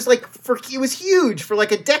 And it was it was huge for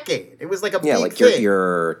like a decade. It was like a big thing.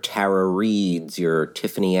 Your Tara Reeds, your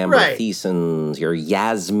Tiffany Amber Thiessens, your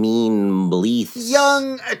Yasmin Bleeths.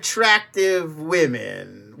 Young, attractive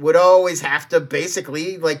women would always have to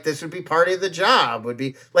basically, this would be part of the job. Would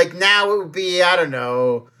be, now it would be, I don't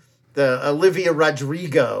know, the Olivia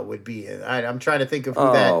Rodrigo would be. I'm trying to think of who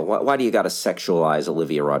that. Oh, why do you got to sexualize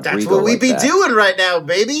Olivia Rodrigo? That's what we'd be doing right now,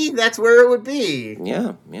 baby. That's where it would be.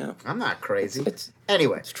 Yeah. I'm not crazy.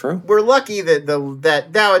 Anyway, it's true. We're lucky that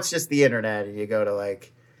now it's just the internet, and you go to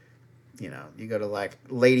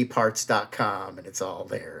ladyparts.com and it's all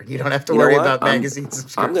there. You don't have to worry about magazine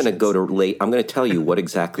subscriptions. I'm going to go to I'm going to tell you what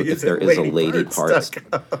exactly if there is a Lady Parts.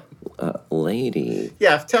 Lady.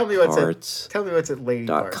 Yeah, tell me what's at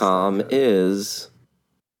ladyparts.com is.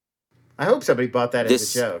 I hope somebody bought that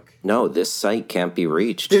as a joke. No, this site can't be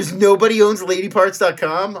reached. There's nobody owns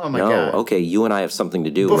ladyparts.com? Oh my God. No, okay, you and I have something to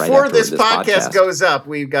do before right after this podcast goes up.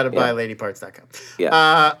 We've got to buy ladyparts.com.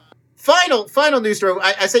 Yeah. Final news story.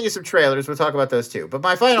 I sent you some trailers. We'll talk about those too. But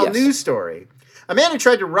my final news story. A man who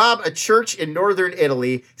tried to rob a church in northern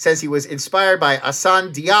Italy says he was inspired by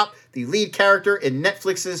Assane Diop, the lead character in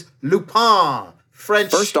Netflix's Lupin.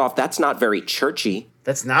 French. First off, that's not very churchy.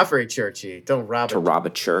 That's not very churchy. Don't rob to rob a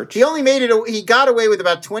church. He only made it. He got away with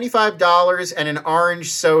about $25 and an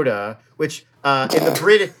orange soda, which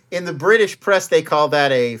in the British press they call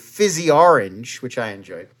that a fizzy orange, which I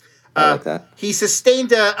enjoyed. I like that. He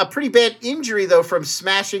sustained a pretty bad injury, though, from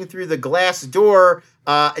smashing through the glass door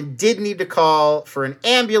and did need to call for an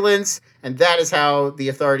ambulance. And that is how the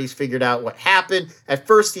authorities figured out what happened. At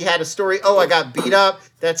first, he had a story, I got beat up.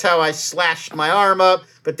 That's how I slashed my arm up.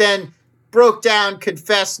 But then broke down,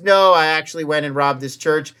 confessed, no, I actually went and robbed this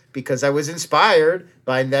church because I was inspired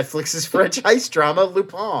by Netflix's French heist drama,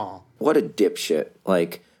 Lupin. What a dipshit.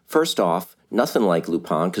 First off, Nothing like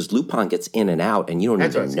Lupin, because Lupin gets in and out, and you don't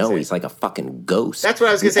That's what I even was gonna know say. he's like a fucking ghost. That's what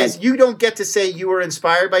I was going to say. Is you don't get to say you were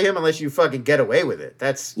inspired by him unless you fucking get away with it.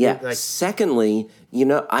 That's Yeah. like, Secondly,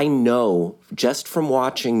 I know just from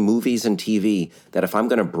watching movies and TV that if I'm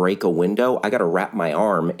going to break a window, I got to wrap my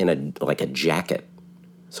arm in a jacket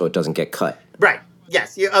so it doesn't get cut. right.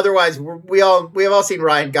 Yes. Otherwise, we have all seen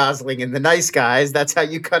Ryan Gosling in The Nice Guys. That's how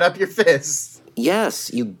you cut up your fists.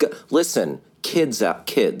 Yes, listen, kids.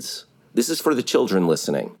 This is for the children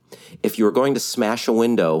listening. If you're going to smash a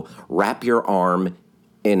window, wrap your arm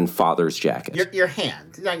in father's jacket. Your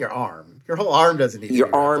hand, not your arm. Your whole arm doesn't need to Your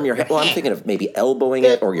be wrapped arm, up. your hand. Well, I'm thinking of maybe elbowing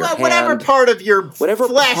it or your hand. Whatever part of your Whatever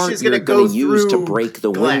flesh part is going to you're go gonna use through to break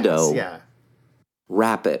the glass. window. Yeah.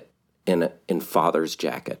 Wrap it in father's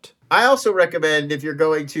jacket. I also recommend if you're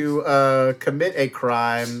going to commit a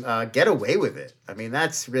crime, get away with it. I mean,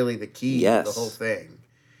 that's really the key to the whole thing.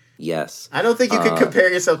 Yes. I don't think you could compare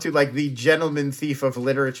yourself to like the gentleman thief of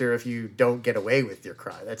literature if you don't get away with your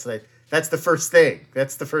crime. That's the first thing.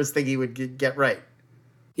 That's the first thing he would get right.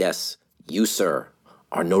 Yes. You, sir,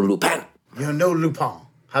 are no Lupin. You're no Lupin.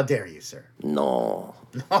 How dare you, sir? No.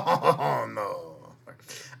 Oh, no.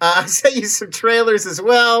 I sent you some trailers as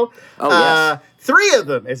well. Oh, yes. 3 of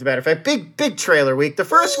them, as a matter of fact. Big trailer week. The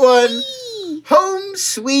first one, Home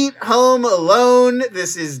Sweet Home Alone.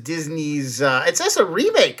 This is Disney's, it's just a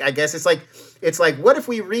remake, I guess. It's like, what if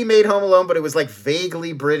we remade Home Alone, but it was like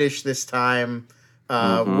vaguely British this time?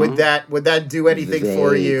 Would that do anything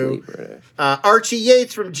for you? Archie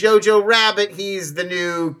Yates from Jojo Rabbit. He's the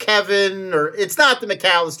new Kevin, or it's not the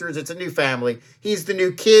McAllisters. It's a new family. He's the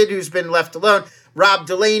new kid who's been left alone. Rob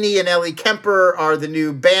Delaney and Ellie Kemper are the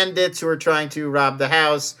new bandits who are trying to rob the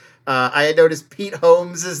house. I had noticed Pete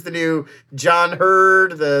Holmes is the new John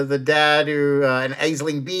Hurd, the dad who, and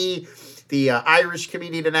Aisling Bea, the Irish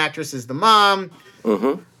comedian and actress, is the mom.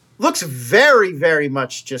 Mm-hmm. Looks very, very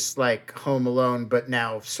much just like Home Alone, but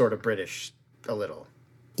now sort of British a little.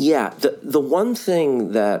 Yeah, The one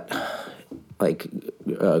thing that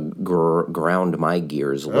ground my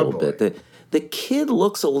gears a little bit, the kid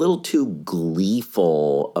looks a little too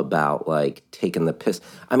gleeful about taking the piss.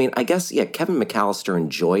 I mean, I guess Kevin McAllister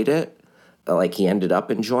enjoyed it, he ended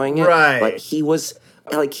up enjoying it, right? But he was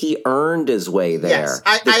he earned his way there. Yes,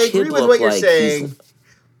 I agree with what you're saying.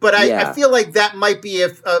 But I feel like that might be a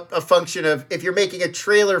function of if you're making a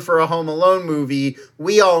trailer for a Home Alone movie,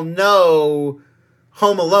 we all know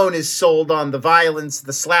Home Alone is sold on the violence,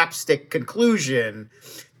 the slapstick conclusion.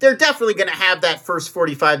 They're definitely going to have that first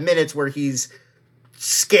 45 minutes where he's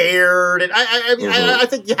scared. And I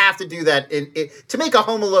think you have to do that. To make a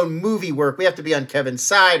Home Alone movie work, we have to be on Kevin's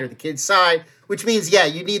side or the kid's side, which means,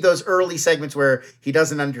 you need those early segments where he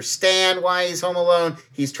doesn't understand why he's home alone.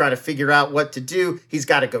 He's trying to figure out what to do. He's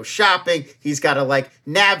got to go shopping. He's got to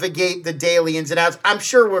navigate the daily ins and outs. I'm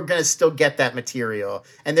sure we're going to still get that material.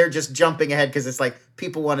 And they're just jumping ahead because it's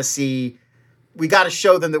people want to see. We got to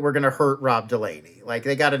show them that we're going to hurt Rob Delaney.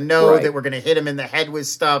 They got to know that we're going to hit him in the head with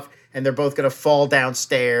stuff, and they're both going to fall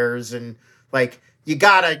downstairs, and you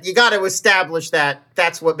gotta establish that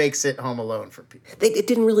that's what makes it Home Alone for people. It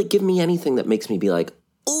didn't really give me anything that makes me be like,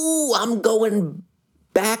 "Ooh, I'm going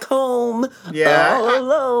back home, all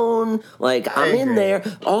alone." I'm in there.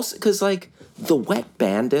 Also, because the Wet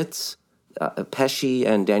Bandits, Pesci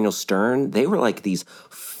and Daniel Stern, they were these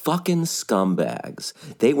fucking scumbags.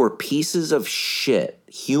 They were pieces of shit,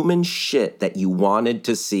 human shit that you wanted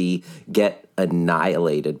to see get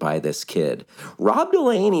annihilated by this kid. Rob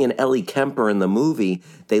Delaney and Ellie Kemper in the movie,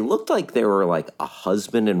 they looked like they were a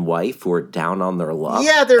husband and wife who were down on their luck.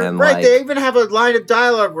 Yeah, they're right. They even have a line of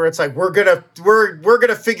dialogue where it's we're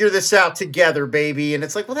gonna figure this out together, baby. And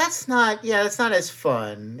it's well, that's not as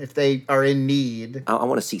fun if they are in need. I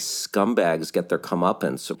want to see scumbags get their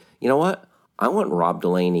comeuppance. So, you know what? I want Rob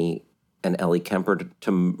Delaney and Ellie Kemper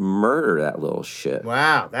to murder that little shit.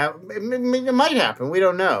 Wow, it might happen. We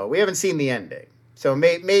don't know. We haven't seen the ending, so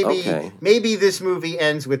maybe this movie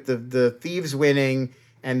ends with the thieves winning,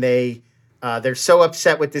 and they're so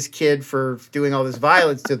upset with this kid for doing all this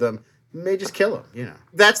violence to them, they just kill him.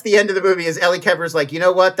 That's the end of the movie. Is Ellie Kemper's you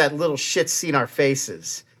know what? That little shit's seen our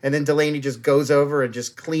faces, and then Delaney just goes over and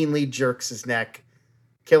just cleanly jerks his neck,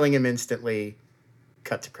 killing him instantly.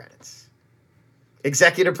 Cut to credits.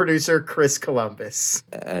 Executive producer, Chris Columbus.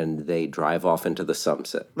 And they drive off into the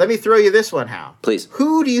sunset. Let me throw you this one, Hal. Please.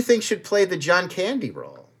 Who do you think should play the John Candy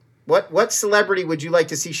role? What celebrity would you like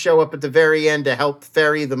to see show up at the very end to help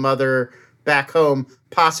ferry the mother back home,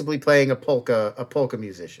 possibly playing a polka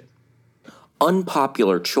musician?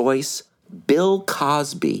 Unpopular choice, Bill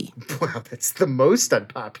Cosby. Wow, that's the most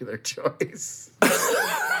unpopular choice.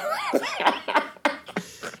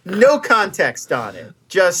 No context on it.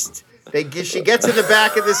 Just she gets in the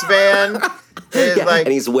back of this van. And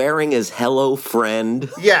he's wearing his Hello Friend.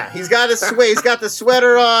 Yeah, he's got the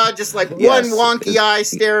sweater on, just like one wonky eye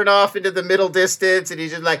staring off into the middle distance, and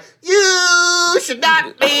he's just like, "You should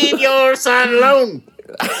not leave your son alone."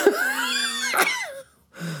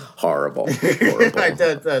 Horrible.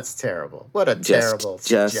 That's terrible. What a terrible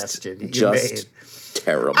suggestion you made.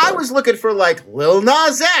 Terrible. I was looking for like Lil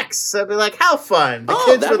Nas X. I'd be like, how fun! The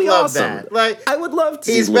kids would love awesome. that. Like, I would love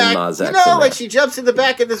to see back, Lil Nas X. Like she jumps in the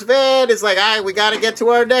back of this van. It's like, we got to get to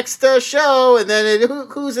our next show, and then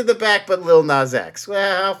who's in the back but Lil Nas X?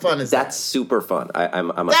 Well, how fun is that? That's super fun. I'm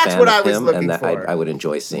a That's fan what of I was him, looking and for. I would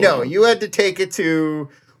enjoy seeing. No, him. you had to take it to.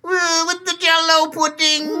 With the Jell-O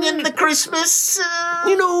pudding and the Christmas.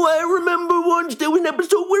 I remember once there was an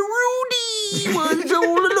episode where Rudy was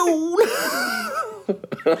all alone.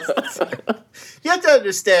 You have to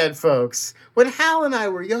understand, folks, when Hal and I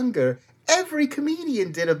were younger, every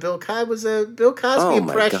comedian did a Bill Cosby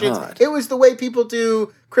impression. God. It was the way people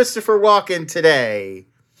do Christopher Walken today.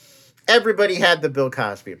 Everybody had the Bill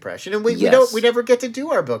Cosby impression, and we never get to do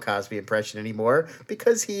our Bill Cosby impression anymore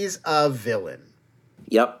because he's a villain.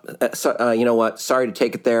 Yep. You know what? Sorry to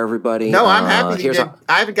take it there, everybody. No, I'm happy you did.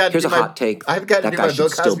 I haven't gotten Here's a hot take. I haven't gotten that to guy do my Bill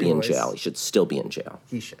should still Cosby be in voice. jail. He should still be in jail.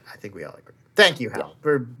 He should. I think we all agree. Thank you, Hal,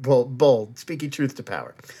 for bold, speaking truth to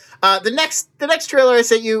power. The next trailer I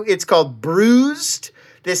sent you, it's called Bruised.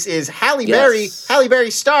 This is Halle Berry. Halle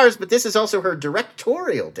Berry stars, but this is also her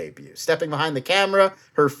directorial debut. Stepping behind the camera,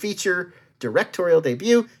 her feature directorial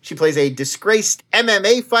debut. She plays a disgraced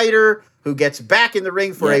MMA fighter who gets back in the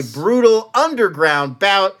ring for a brutal underground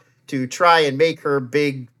bout to try and make her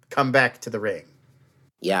big comeback to the ring.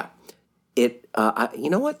 Yeah. You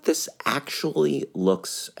know what? This actually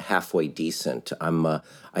looks halfway decent.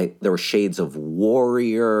 There were shades of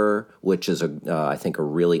Warrior, which is I think a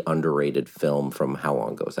really underrated film from how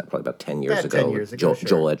long ago was that? Probably about 10 years ago. 10 years ago,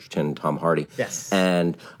 Joel Edgerton, Tom Hardy. Yes.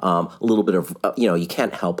 And a little bit of, you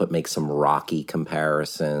can't help but make some Rocky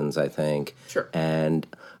comparisons, I think. Sure. And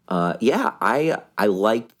I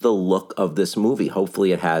liked the look of this movie.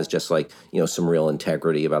 Hopefully it has just some real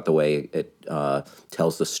integrity about the way it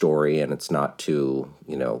tells the story, and it's not too,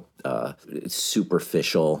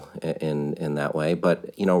 superficial in that way.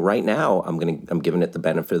 But, right now I'm giving it the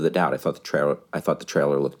benefit of the doubt. I thought the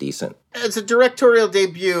trailer looked decent. As a directorial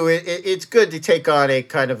debut, it's good to take on a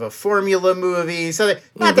kind of a formula movie. So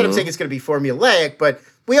not that I'm saying it's going to be formulaic, but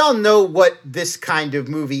we all know what this kind of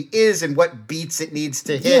movie is and what beats it needs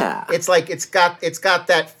to hit. Yeah. It's like it's got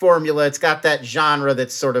that formula, it's got that genre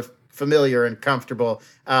that's sort of familiar and comfortable.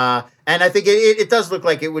 And I think it does look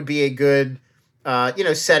like it would be a good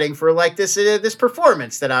setting for like this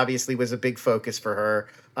performance that obviously was a big focus for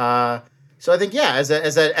her. So I think as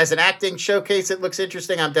an acting showcase, it looks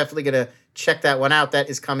interesting. I'm definitely going to check that one out. That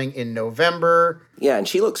is coming in November. Yeah, and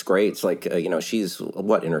she looks great. It's like she's in her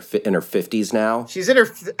 50s now. She's in her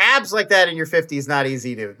abs like that in your 50s. Not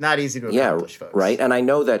easy to accomplish, folks. Right. And I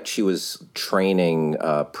know that she was training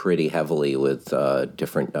pretty heavily with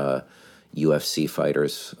different UFC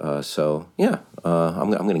fighters. I'm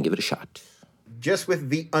going to give it a shot. Just with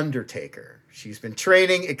The Undertaker. She's been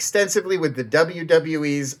training extensively with the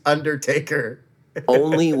WWE's Undertaker.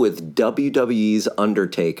 Only with WWE's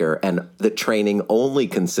Undertaker, and the training only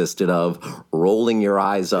consisted of rolling your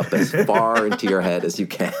eyes up as far into your head as you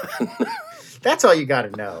can. That's all you got to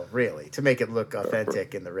know, really, to make it look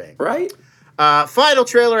authentic in the ring. Right? Final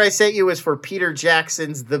trailer I sent you is for Peter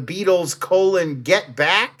Jackson's The Beatles: Get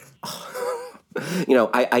Back.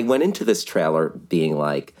 I went into this trailer being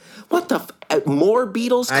like, what the more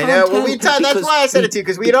Beatles content? I know. Well, that's why I sent it to you,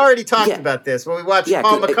 because we had already talked about this when we watched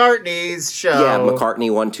Paul McCartney's show. Yeah, McCartney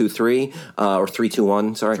 1, 2, 3, or 3, 2,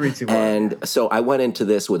 1, sorry. 3, 2, 1. And so I went into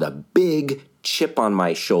this with a big chip on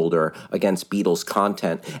my shoulder against Beatles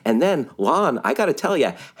content. And then, Lon, I got to tell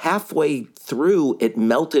you, halfway through, it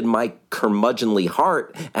melted my curmudgeonly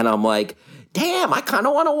heart. And I'm like, damn, I kind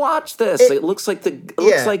of want to watch this. It looks like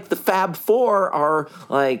the Fab Four are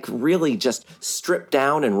like really just stripped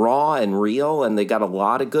down and raw and real, and they got a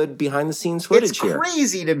lot of good behind the scenes footage here. It's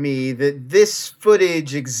crazy to me that this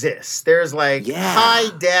footage exists. There's high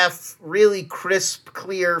def, really crisp,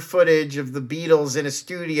 clear footage of the Beatles in a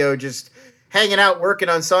studio just hanging out, working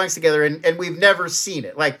on songs together, and we've never seen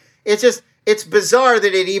it. It's bizarre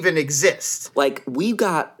that it even exists. We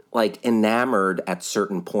got enamored at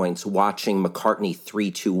certain points watching McCartney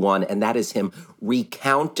 3-2-1, and that is him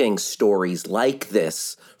recounting stories like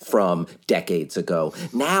this from decades ago.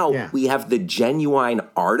 Now we have the genuine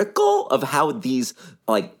article of how these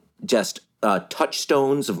just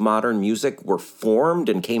touchstones of modern music were formed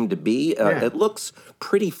and came to be. It looks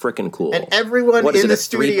pretty freaking cool. And everyone what is in it, the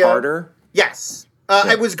studio. 3-parter? Yes.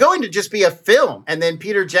 It was going to just be a film. And then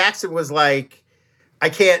Peter Jackson was like, I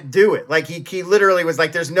can't do it. Like, he literally was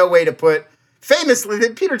like, there's no way to put...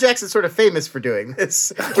 Famously, Peter Jackson's sort of famous for doing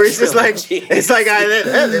this. Where he's just like, it's like,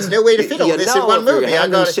 there's no way to fit all this in one movie.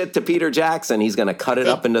 I'm going shit to Peter Jackson. He's going to cut it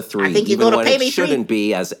up into 3, I think you're even gonna when pay it me shouldn't 3.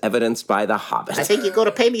 be, as evidenced by The Hobbit. I think you're going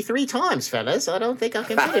to pay me 3 times, fellas. I don't think I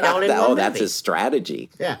can fit it all in one movie. That's his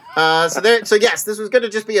strategy. Yeah. So yes, this was going to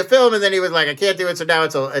just be a film, and then he was like, I can't do it. So now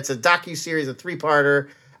it's a docu-series, a 3-parter.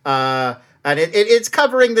 And it's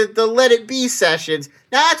covering the Let It Be sessions.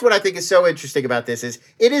 Now, that's what I think is so interesting about this is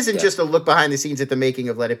it isn't just a look behind the scenes at the making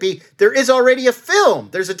of Let It Be. There is already a film.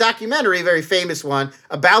 There's a documentary, a very famous one,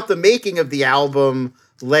 about the making of the album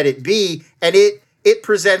Let It Be. And it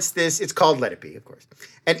presents this, it's called Let It Be, of course.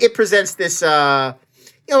 And it presents this, a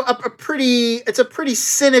pretty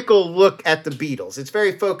cynical look at the Beatles. It's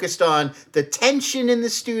very focused on the tension in the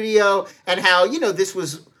studio and how, this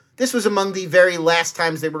was among the very last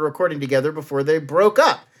times they were recording together before they broke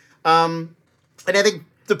up. And I think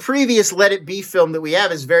the previous Let It Be film that we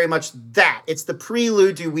have is very much that. It's the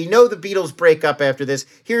prelude to, we know the Beatles break up after this.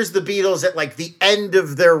 Here's the Beatles at like the end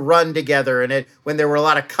of their run together and when there were a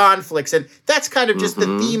lot of conflicts. And that's kind of just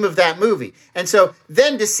the theme of that movie. And so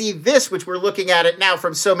then to see this, which we're looking at it now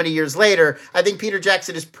from so many years later, I think Peter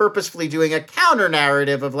Jackson is purposefully doing a counter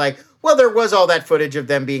narrative of like, well, there was all that footage of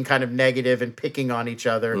them being kind of negative and picking on each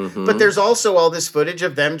other. But there's also all this footage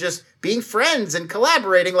of them just being friends and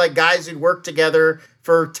collaborating like guys who'd worked together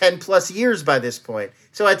for 10 plus years by this point.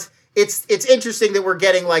 So it's interesting that we're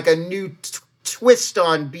getting like a new twist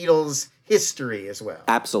on Beatles history as well.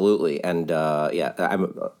 Absolutely. And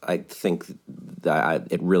I think that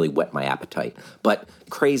it really whet my appetite. But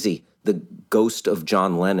crazy, the ghost of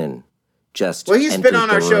John Lennon he's been on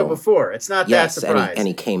our show before. It's not that surprising. And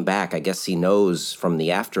he came back. I guess he knows from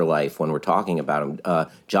the afterlife when we're talking about him.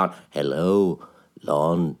 John, hello,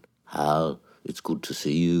 Lon, Hal, it's good to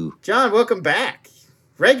see you. John, welcome back.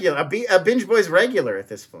 Regular, a Binge Boys regular at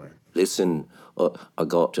this point. Listen, I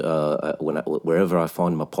got, wherever I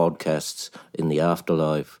find my podcasts in the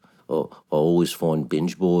afterlife, I always find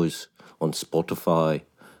Binge Boys on Spotify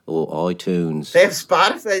or iTunes. They have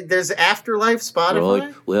Spotify? There's Afterlife Spotify?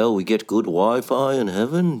 Right. Well, we get good Wi-Fi in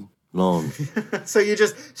heaven, Lon. So you're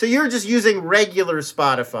just using regular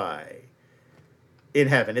Spotify in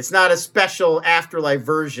heaven. It's not a special Afterlife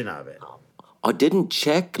version of it. I didn't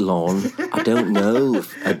check, Lon. I don't know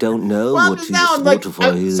what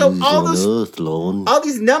Spotify is on Earth, Lon. All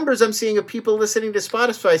these numbers I'm seeing of people listening to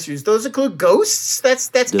Spotify streams, those include ghosts?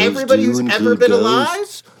 That's everybody who's ever been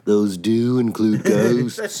alive? Those do include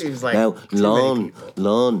ghosts. That seems like now,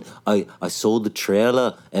 Lon, I saw the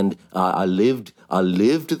trailer and I lived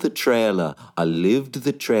the trailer. I lived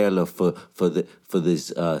the trailer for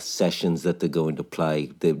these sessions that they're going to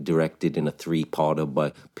play. They're directed in a 3-parter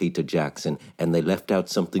by Peter Jackson, and they left out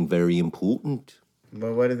something very important.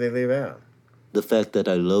 Well, what did they leave out? The fact that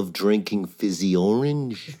I love drinking fizzy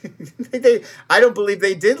orange. I don't believe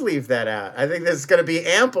they did leave that out. I think there's going to be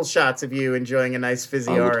ample shots of you enjoying a nice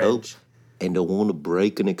fizzy orange. I would hope. And I want to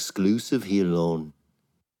break an exclusive here, Lon.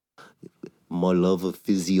 My love of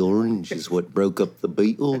fizzy orange is what broke up the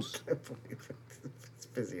Beatles. I can't believe it.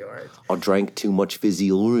 Fizzy orange. I drank too much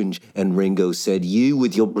fizzy orange, and Ringo said, "You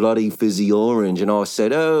with your bloody fizzy orange." And I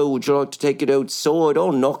said, "Oh, would you like to take it outside?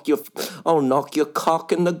 I'll knock your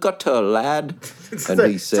cock in the gutter, lad." And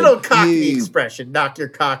he said, it's an old cocky expression, knock your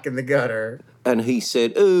cock in the gutter. And he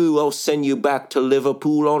said, "Oh, I'll send you back to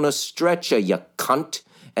Liverpool on a stretcher, you cunt."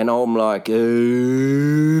 And I'm like, oh,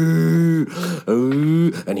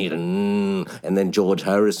 and and then George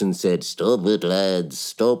Harrison said, "Stop it, lads,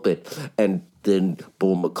 stop it." And then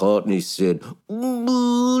Paul McCartney said,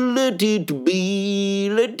 "Let it be,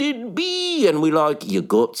 let it be." And we like, you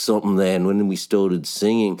got something then when we started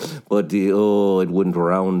singing. But it went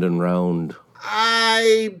round and round.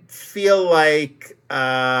 I feel like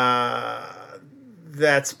that's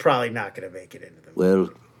probably not going to make it into the movie.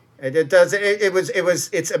 Well, it does.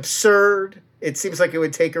 It's absurd. It seems like it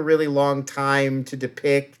would take a really long time to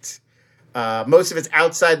depict. Most of it's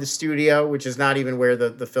outside the studio, which is not even where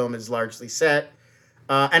the film is largely set.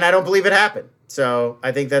 And I don't believe it happened. So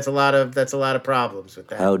I think that's a lot of problems with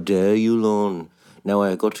that. How dare you, Lon? Now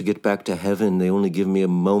I got to get back to heaven. They only give me a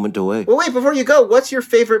moment away. Well, wait, before you go, what's your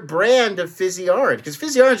favorite brand of fizzy orange? Because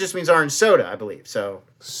fizzy orange just means orange soda, I believe. So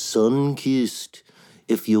Sunkist.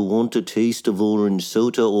 If you want a taste of orange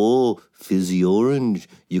soda or fizzy orange,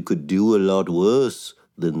 you could do a lot worse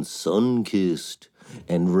than Sunkist.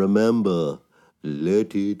 And remember,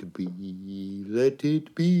 let it be. let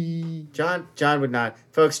it be. John would not.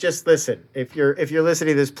 Folks, just listen. If you're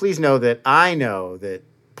listening to this, please know that I know that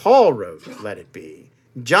Paul wrote "Let It Be."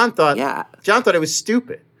 John thought it was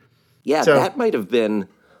stupid. Yeah, so, that might have been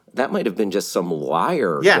just some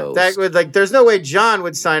liar. Yeah, ghost. that would there's no way John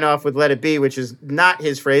would sign off with "Let It Be," which is not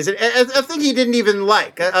his phrase. A thing he didn't even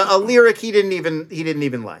like. A lyric he didn't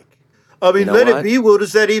even like. I mean, "Let it be." What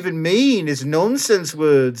does that even mean? It's nonsense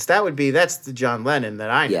words. That's the John Lennon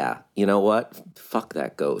that I know. Yeah, you know what? Fuck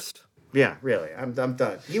that ghost. Yeah, really. I'm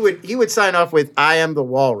done. He would sign off with "I am the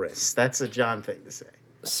walrus." That's a John thing to say.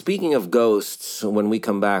 Speaking of ghosts, when we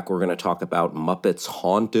come back, we're going to talk about Muppets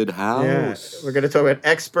Haunted House. Yeah, we're going to talk about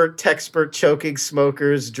expert choking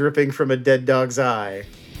smokers dripping from a dead dog's eye.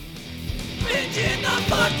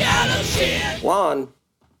 Lon,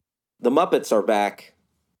 the Muppets are back.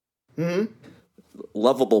 Mm-hmm.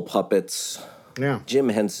 Lovable puppets. Yeah. Jim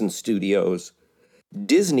Henson Studios.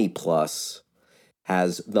 Disney Plus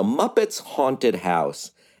has the Muppets Haunted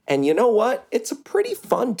House. And you know what? It's a pretty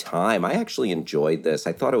fun time. I actually enjoyed this.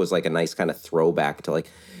 I thought it was like a nice kind of throwback to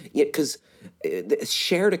because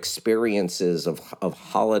shared experiences of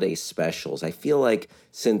holiday specials. I feel like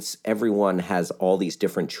since everyone has all these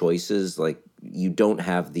different choices, like you don't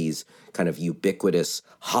have these kind of ubiquitous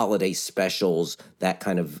holiday specials that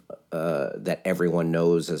kind of that everyone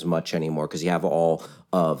knows as much anymore, because you have all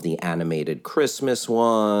of the animated Christmas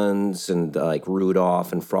ones and like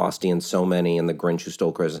Rudolph and Frosty and so many, and the Grinch Who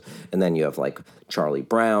Stole Christmas, and then you have like Charlie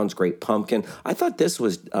Brown's Great Pumpkin. I thought this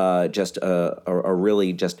was just a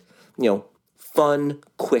really just, fun,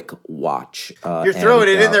 quick watch. You're throwing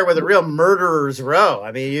it in there with a real murderer's row.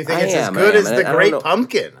 I mean, you think it's as good as the Great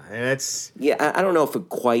Pumpkin. I mean, I don't know if it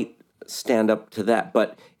quite stand up to that,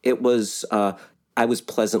 but it was... I was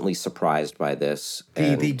pleasantly surprised by this.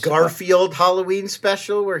 The Garfield Halloween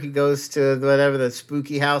special where he goes to the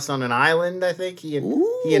spooky house on an island, I think. He and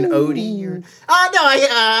Odie.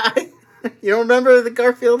 You don't remember the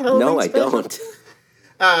Garfield Halloween special? No, I don't.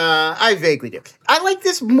 I vaguely do. I like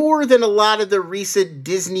this more than a lot of the recent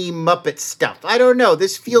Disney Muppet stuff. I don't know.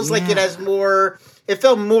 This feels like it has more... It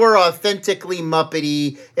felt more authentically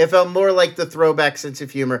Muppety. It felt more like the throwback sense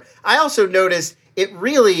of humor. I also noticed it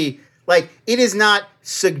really... it is not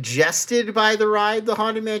suggested by the ride, The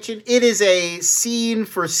Haunted Mansion. It is a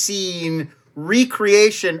scene-for-scene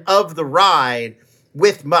recreation of the ride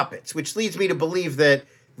with Muppets, which leads me to believe that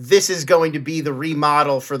this is going to be the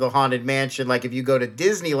remodel for the Haunted Mansion. Like, if you go to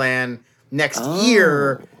Disneyland next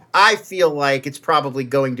year, I feel like it's probably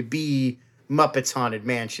going to be Muppets Haunted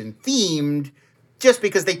Mansion themed, just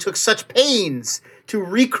because they took such pains to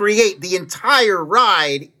recreate the entire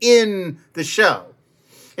ride in the show.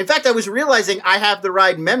 In fact, I was realizing I have the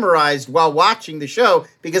ride memorized while watching the show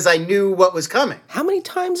because I knew what was coming. How many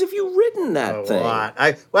times have you ridden that thing? A lot.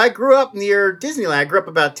 I grew up near Disneyland. I grew up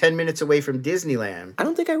about 10 minutes away from Disneyland. I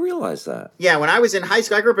don't think I realized that. Yeah, when I was in high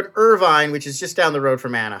school, I grew up in Irvine, which is just down the road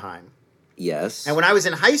from Anaheim. Yes. And when I was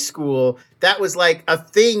in high school, that was like a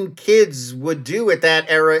thing kids would do at that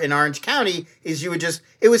era in Orange County, is you would just,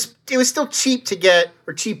 it was still cheap to get,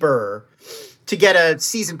 or cheaper to get a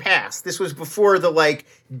season pass. This was before the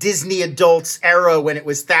Disney adults era when it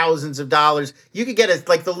was thousands of dollars. You could get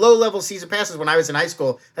the low level season passes when I was in high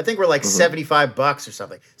school, I think were $75 or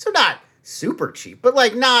something. So not super cheap,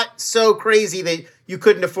 but not so crazy that you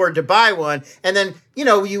couldn't afford to buy one. And then,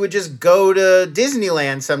 you would just go to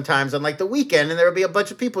Disneyland sometimes on the weekend, and there would be a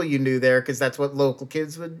bunch of people you knew there because that's what local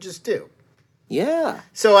kids would just do. Yeah.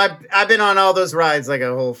 So I've been on all those rides a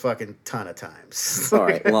whole fucking ton of times. All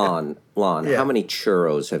right, Lon, how many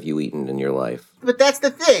churros have you eaten in your life? But that's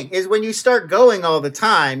the thing, is when you start going all the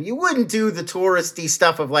time, you wouldn't do the touristy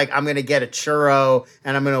stuff of I'm going to get a churro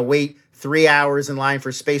and I'm going to wait 3 hours in line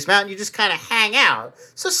for Space Mountain. You just kind of hang out.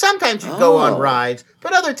 So sometimes you go on rides,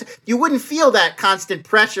 but you wouldn't feel that constant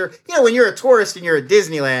pressure. When you're a tourist and you're at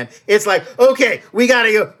Disneyland, it's okay, we got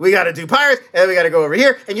to do Pirates, and we got to go over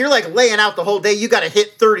here. And you're laying out the whole day. You got to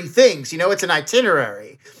hit 30 things. It's an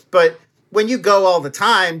itinerary. But when you go all the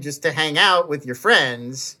time just to hang out with your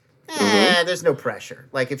friends, there's no pressure.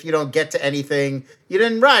 If you don't get to anything, you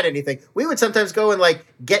didn't ride anything. We would sometimes go and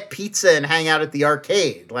get pizza and hang out at the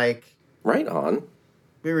arcade. Right on.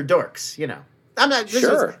 We were dorks, I'm not.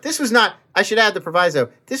 Sure. This was not. I should add the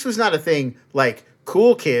proviso. This was not a thing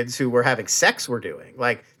cool kids who were having sex were doing.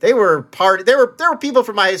 They were There were people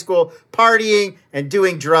from my high school partying and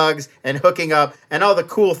doing drugs and hooking up and all the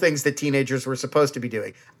cool things that teenagers were supposed to be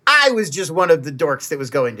doing. I was just one of the dorks that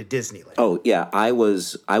was going to Disneyland. Oh yeah, I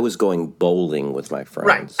was going bowling with my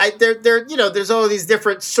friends. Right. There's all these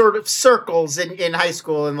different sort of circles in high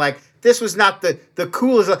school, and this was not the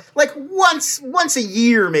coolest. Like once a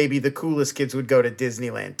year, maybe the coolest kids would go to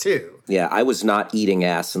Disneyland too. Yeah, I was not eating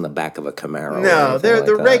ass in the back of a Camaro. No, like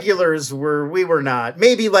the that. regulars we were not.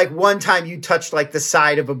 Maybe like one time you touched like the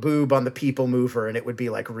side of a boob on the People Mover and it would be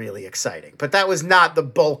like really exciting. But that was not the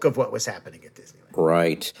bulk of what was happening at Disneyland.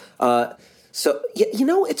 Right. So,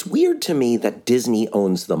 it's weird to me that Disney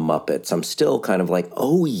owns the Muppets. I'm still kind of like,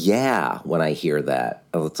 oh, yeah, when I hear that.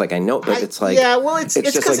 It's like, I know, but it's like... Yeah, well, it's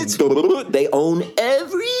just because like, they own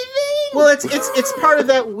everything. Well, it's part of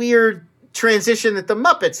that weird transition that the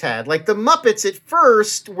Muppets had. Like, the Muppets at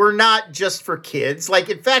first were not just for kids. Like,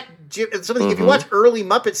 in fact, if you watch early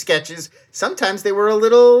Muppet sketches, sometimes they were a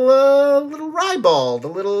little ribald, a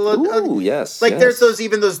little... yes. Like, there's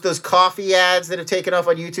those coffee ads that have taken off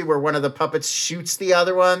on YouTube where one of the puppets shoots the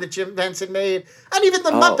other one that Jim Henson made. And even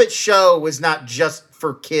the Muppet Show was not just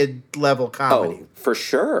for kid-level comedy. Oh, for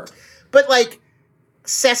sure. But, like,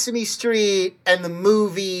 Sesame Street and the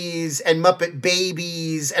movies and Muppet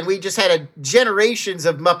Babies, and we just had generations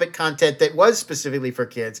of Muppet content that was specifically for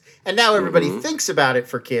kids, and now everybody thinks about it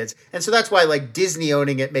for kids, and so that's why like Disney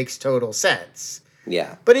owning it makes total sense.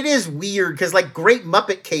 Yeah, but it is weird because like Great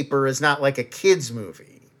Muppet Caper is not like a kids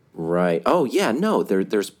movie, right? Oh yeah, no,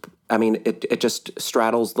 there's. I mean, it just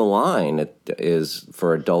straddles the line. It is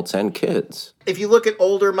for adults and kids. If you look at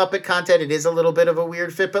older Muppet content, it is a little bit of a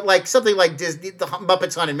weird fit, but like something like Disney, the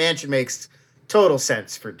Muppets Haunted Mansion makes total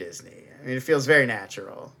sense for Disney. I mean, it feels very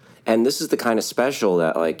natural. And this is the kind of special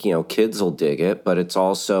that, like, kids will dig it, but it's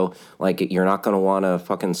also, like, you're not going to want to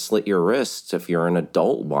fucking slit your wrists if you're an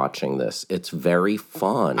adult watching this. It's very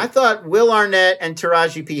fun. I thought Will Arnett and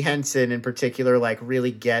Taraji P. Henson in particular, like,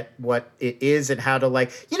 really get what it is and how to,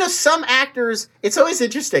 like... some actors... It's always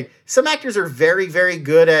interesting. Some actors are very, very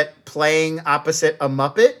good at playing opposite a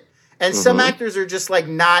Muppet, and some actors are just, like,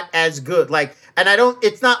 not as good. Like, and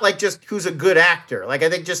it's not, like, just who's a good actor. Like, I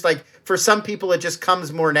think just, like, for some people, it just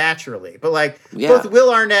comes more naturally. But, like, both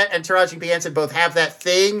Will Arnett and Taraji P. Henson both have that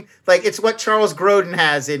thing. Like, it's what Charles Grodin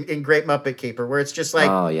has in Great Muppet Caper, where it's just, like,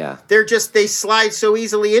 they slide so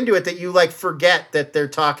easily into it that you, like, forget that they're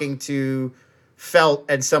talking to felt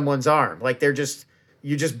and someone's arm. Like, you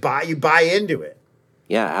buy into it.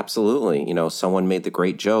 Yeah, absolutely. Someone made the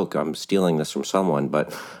great joke. I'm stealing this from someone,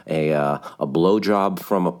 but a blowjob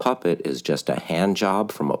from a puppet is just a hand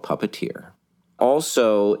job from a puppeteer.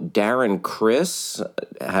 Also, Darren Criss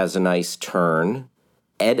has a nice turn.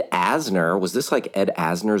 Ed Asner, was this like Ed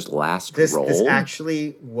Asner's last role? This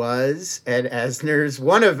actually was Ed Asner's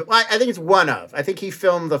I think it's one of. I think he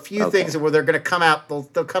filmed a few things where they're going to come out,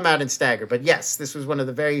 they'll come out in stagger. But yes, this was one of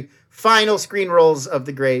the very final screen roles of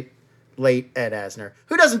the great late Ed Asner,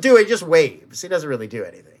 who doesn't do it, he just waves. He doesn't really do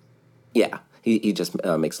anything. Yeah, he just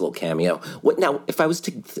makes a little cameo. Now, if I was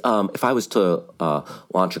to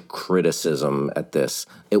launch a criticism at this,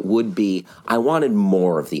 it would be I wanted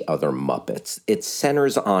more of the other Muppets. It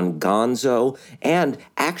centers on Gonzo, and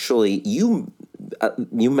actually, you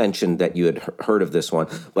mentioned that you had heard of this one,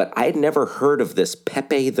 but I had never heard of this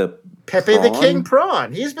Pepe the King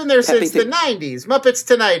Prawn. He's been there since the 90s. Muppets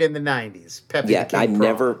Tonight in the 90s. Pepe the King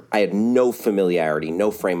Prawn. I had no familiarity,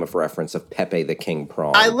 no frame of reference of Pepe the King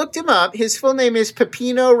Prawn. I looked him up. His full name is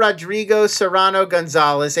Pepino Rodrigo Serrano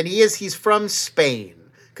Gonzalez, and he's from Spain.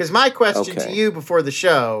 Because my question to you before the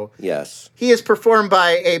show, he is performed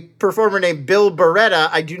by a performer named Bill Beretta.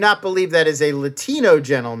 I do not believe that is a Latino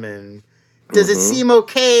gentleman. Does it seem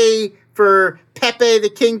okay for Pepe the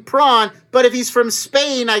King Prawn? But if he's from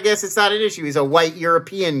Spain, I guess it's not an issue. He's a white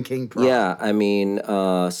European king prawn. Yeah, I mean,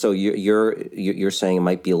 so you're saying it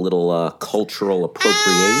might be a little cultural appropriation?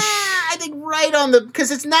 I think right on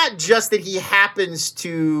because it's not just that he happens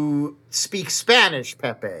to speak Spanish,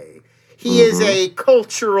 Pepe. He is a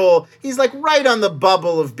cultural, he's like right on the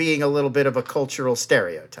bubble of being a little bit of a cultural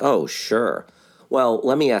stereotype. Oh, sure. Well,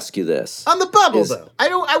 let me ask you this. On the bubble, though.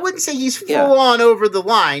 I wouldn't say he's full on over the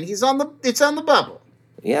line. It's on the bubble.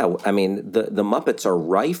 Yeah, I mean, the Muppets are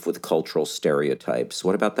rife with cultural stereotypes.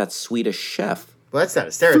 What about that Swedish chef? Well, that's not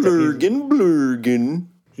a stereotype. Blurgen.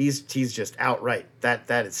 He's just outright.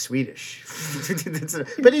 That is Swedish.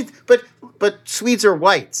 but Swedes are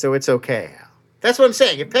white, so it's okay. That's what I'm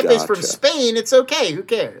saying. If Pepe's from Spain, it's okay. Who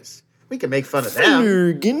cares? We can make fun of them.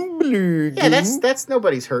 Blurgen. Yeah, that's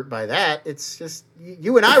nobody's hurt by that. It's just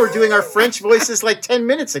you and I were doing our French voices like 10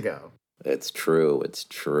 minutes ago. It's true. It's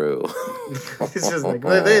true. It's just like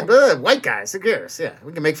white guys. Who cares? Yeah,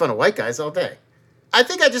 we can make fun of white guys all day. I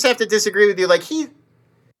think I just have to disagree with you. Like he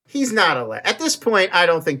He's not at this point, I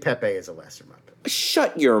don't think Pepe is a lesser Muppet.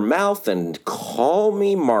 Shut your mouth and call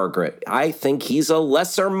me Margaret. I think he's a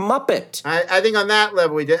lesser Muppet. I think on that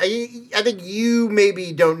level we do. I think you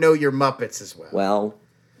maybe don't know your Muppets as well. Well,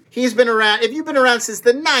 he's been around. If you've been around since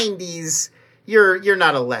the 90s, you're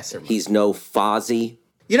not a lesser Muppet. He's no Fozzie.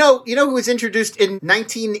 You know who was introduced in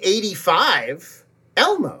 1985?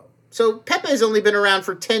 Elmo. So Pepe's only been around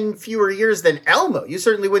for 10 fewer years than Elmo. You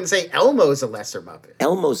certainly wouldn't say Elmo's a lesser Muppet.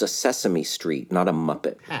 Elmo's a Sesame Street, not a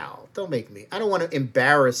Muppet. Hal, don't make me. I don't want to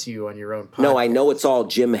embarrass you on your own podcast. No, I know it's all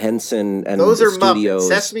Jim Henson and those the are studios. Muppets.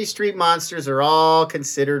 Sesame Street monsters are all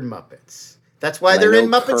considered Muppets. That's why they're in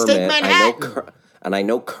Muppets Take Manhattan. I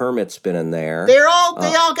know Kermit's been in there. They all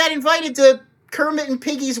got invited to Kermit and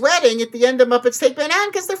Piggy's wedding at the end of Muppets Take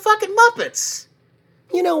Manhattan because they're fucking Muppets.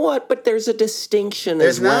 You know what? But there's a distinction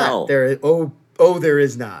as well. There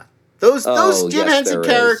is not. Those Jim Henson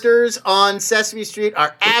characters on Sesame Street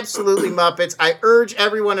are absolutely Muppets. I urge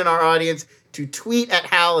everyone in our audience to tweet at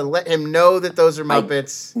Hal and let him know that those are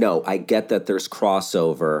Muppets. I get that there's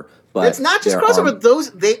crossover, but it's not just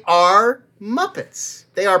crossover. They are Muppets.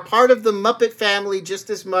 They are part of the Muppet family just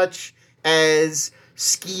as much as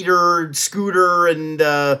Scooter, and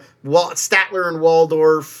Statler and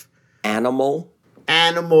Waldorf. Animal.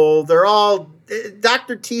 They're all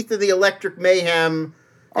Dr. Teeth of the Electric Mayhem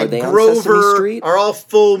and they Grover on Sesame Street? Are all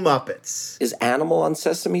full Muppets. Is Animal on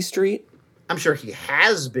Sesame Street? I'm sure he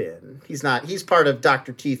has been. He's not. He's part of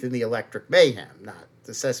Dr. Teeth and the Electric Mayhem, not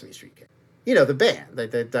the Sesame Street Kid. You know, the band,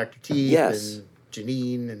 the Dr. Teeth and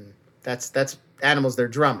Janine, and that's Animal's their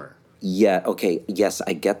drummer. Yeah, okay, yes,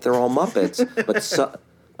 I get they're all Muppets,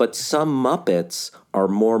 but some Muppets are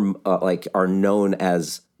more are known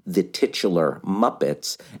as the titular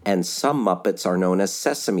Muppets, and some Muppets are known as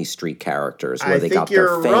Sesame Street characters where they got their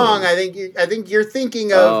fame. I think you're wrong. I think you're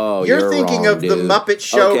thinking of the Muppet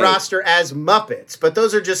Show roster as Muppets, but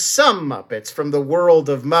those are just some Muppets from the world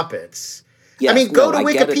of Muppets. Yes, go to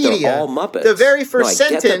Wikipedia. They're all Muppets. The very first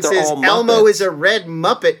sentence is Elmo is a red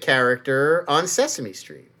Muppet character on Sesame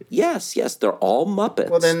Street. Yes, they're all Muppets.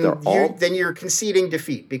 Well, then you're conceding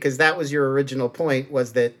defeat because that was your original point,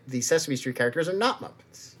 was that the Sesame Street characters are not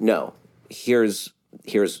Muppets. No,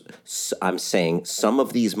 I'm saying some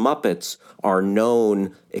of these Muppets are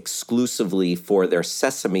known exclusively for their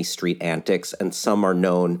Sesame Street antics, and some are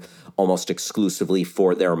known almost exclusively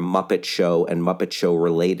for their Muppet Show and Muppet Show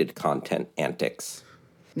related content antics.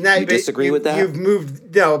 Now, you disagree with that?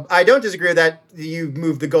 No, I don't disagree with that. You've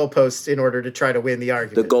moved the goalposts in order to try to win the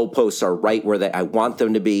argument. The goalposts are right where I want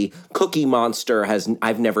them to be. Cookie Monster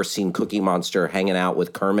I've never seen Cookie Monster hanging out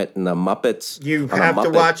with Kermit and the Muppets. You have to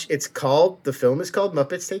watch, the film is called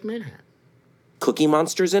Muppets Take Manhattan. Cookie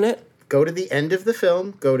Monster's in it? Go to the end of the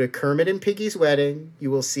film, go to Kermit and Piggy's wedding. You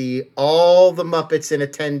will see all the Muppets in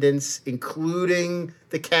attendance, including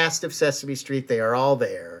the cast of Sesame Street. They are all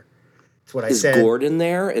there. What I said. Is Gordon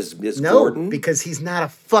there? Is no, Gordon? Because he's not a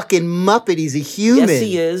fucking Muppet. He's a human. Yes,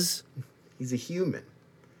 he is. He's a human.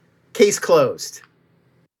 Case closed.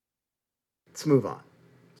 Let's move on.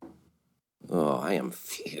 Oh, I am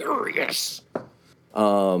furious.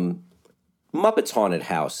 Muppets Haunted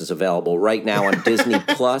House is available right now on Disney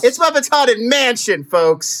Plus. It's Muppets Haunted Mansion,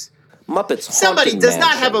 folks. Muppets Haunted Somebody does Mansion.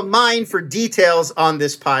 not have a mind for details on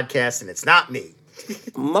this podcast, and it's not me.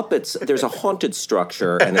 Muppets, there's a haunted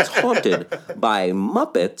structure, and it's haunted by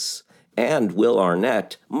Muppets and Will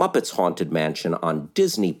Arnett. Muppets Haunted Mansion on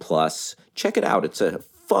Disney Plus. Check it out. It's a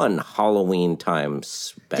fun Halloween time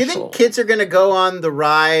special. Do you think kids are going to go on the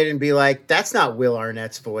ride and be like, that's not Will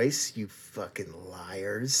Arnett's voice, you fucking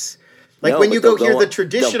liars? Like, when you go hear the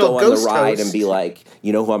traditional ghost host. They'll go on the ride and be like,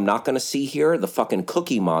 you know who I'm not going to see here? The fucking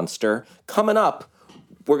Cookie Monster. Coming up,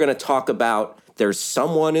 we're going to talk about There's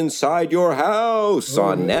Someone Inside Your House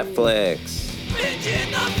on Netflix.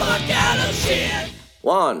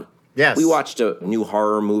 Juan, yes, we watched a new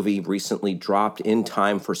horror movie recently dropped in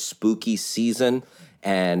time for spooky season,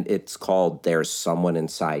 and it's called There's Someone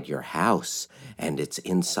Inside Your House, and it's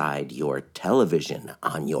inside your television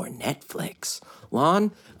on your Netflix.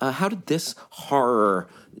 Lon, how did this horror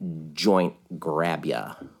joint grab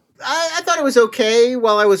ya? I thought it was okay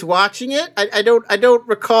while I was watching it. I don't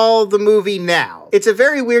recall the movie now. It's a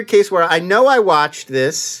very weird case where I know I watched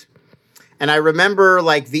this, and I remember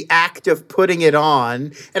like the act of putting it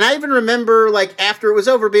on, and I even remember like after it was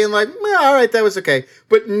over being like, all right, that was okay.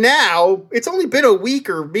 But now it's only been a week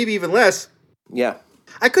or maybe even less. Yeah.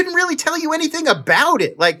 I couldn't really tell you anything about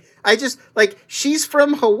it. Like, I just, like, she's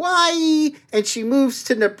from Hawaii, and she moves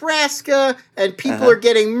to Nebraska, and people are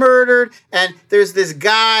getting murdered, and there's this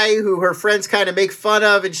guy who her friends kind of make fun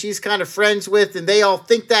of, and she's kind of friends with, and they all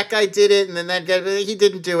think that guy did it, and then that guy, he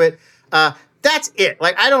didn't do it. That's it.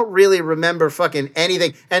 Like, I don't really remember fucking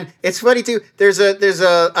anything. And it's funny too. There's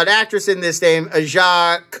an actress in this named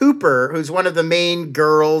Aja Cooper, who's one of the main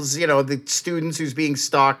girls, you know, the students who's being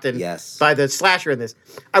stalked and by the slasher in this.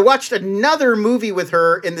 I watched another movie with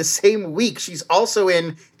her in the same week. She's also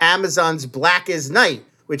in Amazon's Black as Night,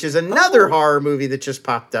 which is another horror movie that just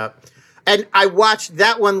popped up. And I watched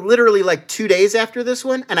that one literally like 2 days after this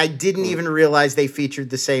one, and I didn't even realize they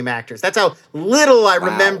featured the same actors. That's how little I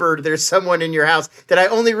remembered There's Someone in Your House, that I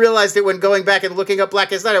only realized it when going back and looking up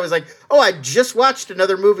Black as Night. I was like, oh, I just watched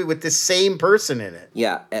another movie with this same person in it.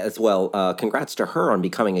 Yeah, as well, congrats to her on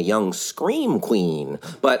becoming a young scream queen.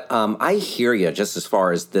 But I hear you just as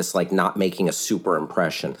far as this, like, not making a super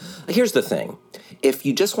impression. Here's the thing. If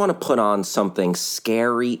you just want to put on something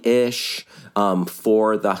scary-ish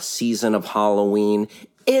for the season of Halloween,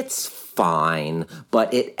 it's fine,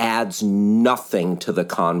 but it adds nothing to the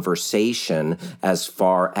conversation as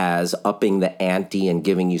far as upping the ante and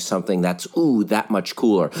giving you something that's that much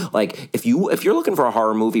cooler. Like, if you're looking for a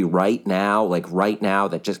horror movie right now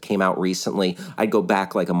that just came out recently, I'd go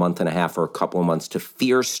back like a month and a half or a couple of months to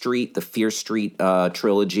Fear Street. The Fear Street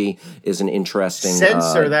trilogy is an interesting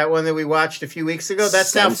Censor, that one that we watched a few weeks ago.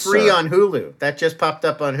 That's now free on Hulu. That just popped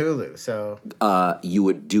up on Hulu. So you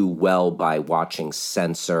would do well by watching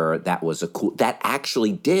Censor. That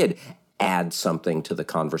actually did add something to the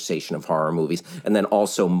conversation of horror movies. And then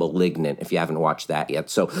also Malignant, if you haven't watched that yet.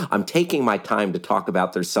 So I'm taking my time to talk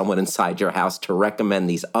about There's Someone Inside Your House to recommend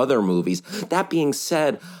these other movies. That being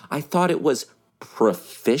said, I thought it was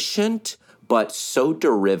proficient, but so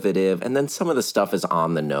derivative. And then some of the stuff is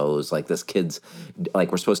on the nose. Like, this kid's,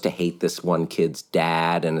 like, we're supposed to hate this one kid's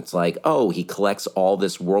dad. And it's like, oh, he collects all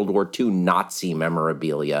this World War II Nazi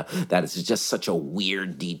memorabilia. That is just such a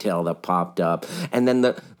weird detail that popped up. And then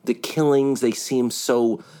the killings, they seem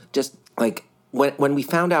so just like, when we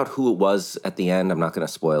found out who it was at the end, I'm not going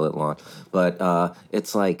to spoil it, Lon, but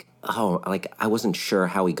it's like, oh, like, I wasn't sure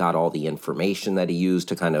how he got all the information that he used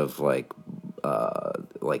to kind of like,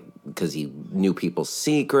 because he knew people's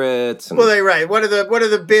secrets. And well, right. One of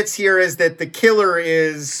the bits here is that the killer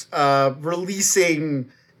is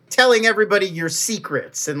telling everybody your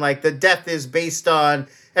secrets, and like the death is based on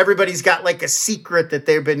everybody's got like a secret that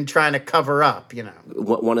they've been trying to cover up. You know,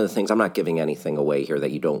 one of the things, I'm not giving anything away here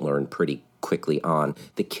that you don't learn pretty quickly on.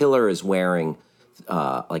 The killer is wearing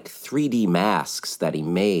like 3D masks that he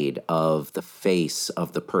made of the face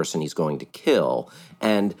of the person he's going to kill,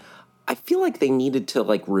 and I feel like they needed to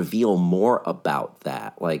like reveal more about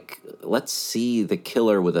that. Like, let's see the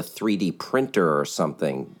killer with a 3D printer or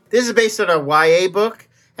something. This is based on a YA book,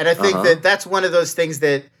 and I think that's one of those things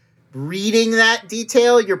that reading that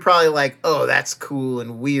detail, you're probably like, oh, that's cool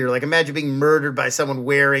and weird. Like, imagine being murdered by someone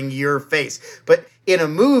wearing your face. But in a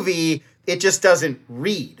movie, it just doesn't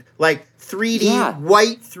read. Like, 3D,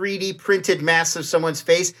 white 3D printed masks of someone's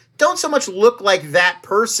face don't so much look like that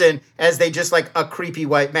person as they just like a creepy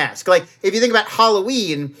white mask. Like, if you think about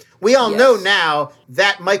Halloween, we all know now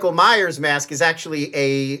that Michael Myers mask is actually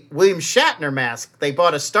a William Shatner mask. They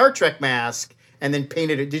bought a Star Trek mask and then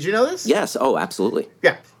painted it. Did you know this? Yes. Oh, absolutely.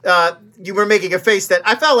 Yeah. You were making a face that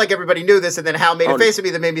I felt like everybody knew this, and then Hal made a face at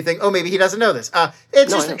me that made me think, oh, maybe he doesn't know this.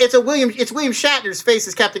 It's William Shatner's face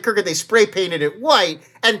as Captain Kirk, and they spray painted it white.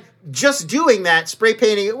 And just doing that, spray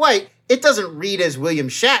painting it white, it doesn't read as William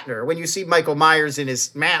Shatner. When you see Michael Myers in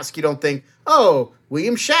his mask, you don't think, oh,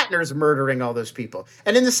 William Shatner's murdering all those people.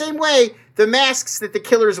 And in the same way, the masks that the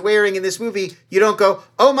killer's wearing in this movie, you don't go,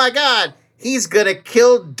 oh my God, he's gonna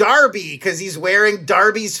kill Darby because he's wearing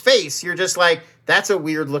Darby's face. You're just like, that's a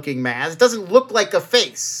weird looking mask. It doesn't look like a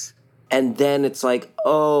face. And then it's like,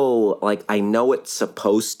 oh, like, I know it's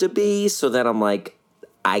supposed to be, so then I'm like,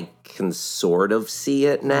 I can sort of see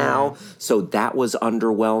it now. So that was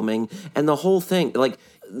underwhelming. And the whole thing, like,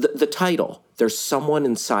 the title, There's Someone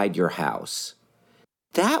Inside Your House.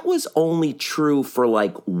 That was only true for,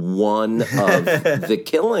 like, one of the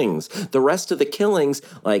killings. The rest of the killings,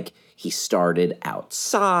 like, he started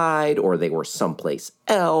outside, or they were someplace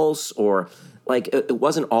else, or, like, it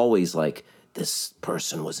wasn't always like, this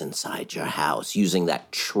person was inside your house, using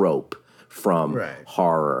that trope from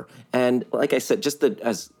horror. And like I said, just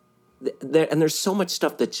there's so much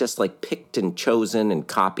stuff that's just like picked and chosen and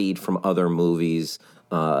copied from other movies.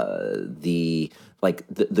 The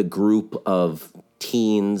group of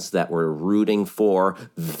teens that we're rooting for,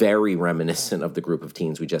 very reminiscent of the group of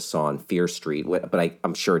teens we just saw on Fear Street. But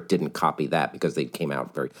I'm sure it didn't copy that because they came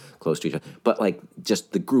out very close to each other. But like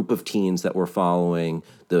just the group of teens that we're following,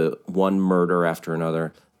 the one murder after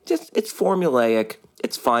another, just it's formulaic.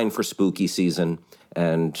 It's fine for spooky season.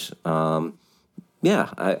 And yeah,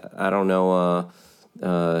 I don't know.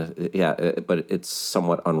 But it's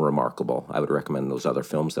somewhat unremarkable. I would recommend those other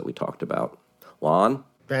films that we talked about. Lon?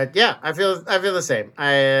 But yeah, I feel the same.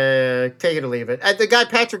 I take it or leave it. The guy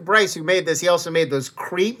Patrick Bryce who made this, he also made those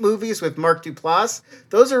Creep movies with Mark Duplass.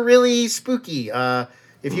 Those are really spooky.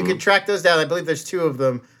 If you can track those down, I believe there's 2 of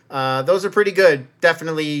them. Those are pretty good.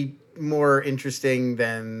 Definitely more interesting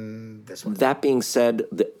than this one. That being said,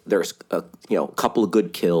 there's a couple of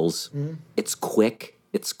good kills. Mm-hmm. It's quick.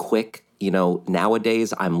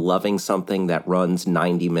 Nowadays I'm loving something that runs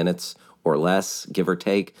 90 minutes or less, give or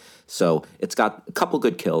take. So it's got a couple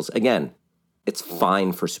good kills. Again, it's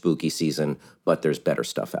fine for spooky season, but there's better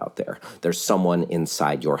stuff out there. There's Someone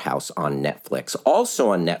Inside Your House on Netflix.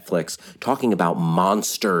 Also on Netflix, talking about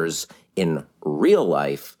monsters in real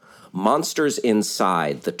life. Monsters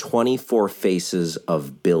Inside, the 24 Faces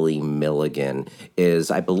of Billy Milligan is,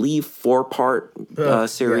 I believe, 4-part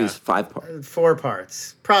series, 5 parts. 4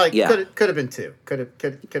 parts. Probably could have been 2. Could have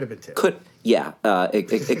been 2.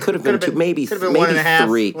 It could have been 2, maybe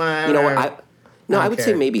 3. I would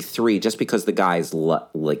say maybe 3, just because the guy's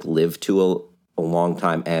lived to a long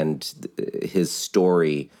time, and his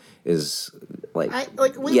story is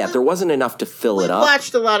there wasn't enough to fill it up. We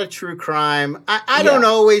watched a lot of true crime. I don't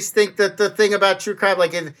always think that the thing about true crime,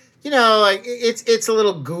 it's a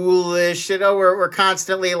little ghoulish. We're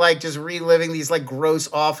constantly just reliving these gross,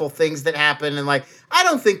 awful things that happen, and I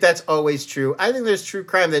don't think that's always true. I think there's true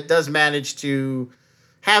crime that does manage to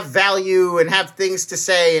have value and have things to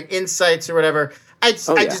say and insights or whatever. I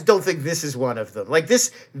just don't think this is one of them.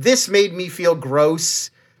 This made me feel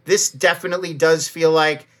gross. This definitely does feel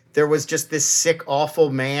like there was just this sick, awful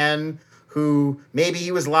man who maybe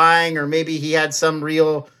he was lying or maybe he had some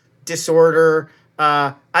real disorder.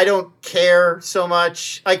 I don't care so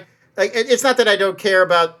much. It's not that I don't care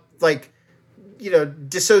about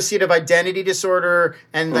dissociative identity disorder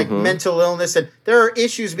and mental illness. And there are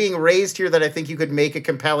issues being raised here that I think you could make a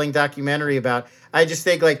compelling documentary about. I just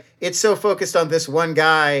think it's so focused on this one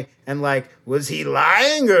guy and was he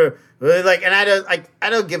lying or and I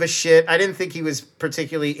don't give a shit. I didn't think he was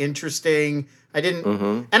particularly interesting. I didn't,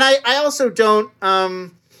 and I also don't. I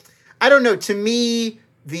don't know. To me,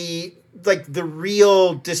 the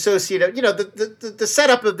real dissociative, the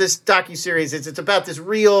setup of this docuseries is it's about this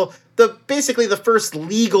basically the first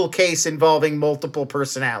legal case involving multiple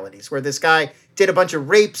personalities, where this guy did a bunch of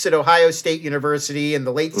rapes at Ohio State University in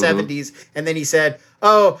the late 70s, and then he said,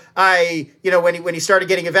 when he started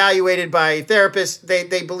getting evaluated by therapists,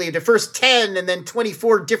 they believed at first 10 and then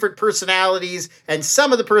 24 different personalities, and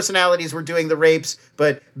some of the personalities were doing the rapes,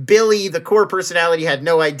 but Billy, the core personality, had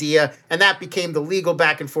no idea, and that became the legal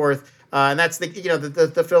back and forth, and that's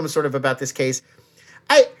the film is sort of about this case.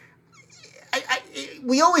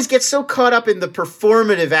 We always get so caught up in the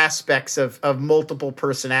performative aspects of multiple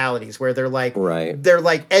personalities, where they're they're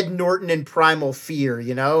like Ed Norton in Primal Fear,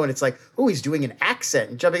 and it's he's doing an accent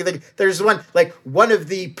and jumping. There's one of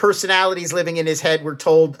the personalities living in his head, we're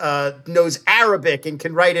told, knows Arabic and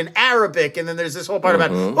can write in Arabic, and then there's this whole part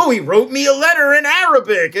about he wrote me a letter in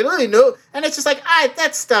Arabic, and and it's just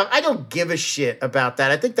that stuff. I don't give a shit about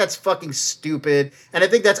that. I think that's fucking stupid, and I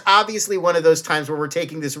think that's obviously one of those times where we're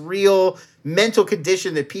taking this real mental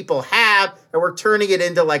condition that people have and we're turning it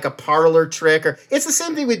into a parlor trick. Or it's the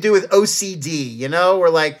same thing we do with OCD,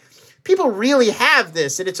 where people really have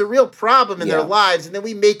this and it's a real problem in their lives, and then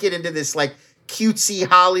we make it into this cutesy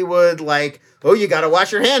Hollywood you got to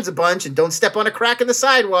wash your hands a bunch and don't step on a crack in the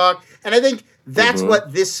sidewalk. And I think that's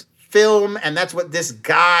what this film and that's what this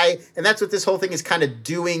guy and that's what this whole thing is kind of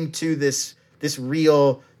doing to this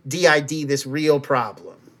real DID, this real problem.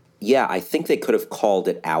 Yeah, I think they could have called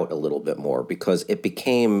it out a little bit more, because it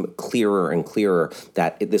became clearer and clearer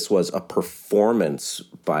that this was a performance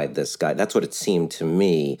by this guy. That's what it seemed to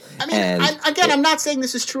me. I mean, I'm not saying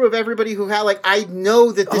this is true of everybody who had, I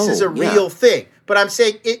know that this is a real thing. But I'm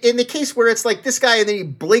saying in the case where it's this guy and then he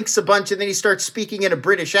blinks a bunch and then he starts speaking in a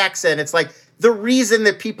British accent, it's the reason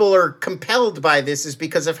that people are compelled by this is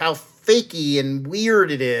because of how fakey and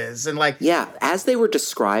weird it is. And like, yeah, as they were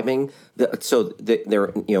describing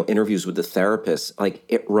their interviews with the therapist, like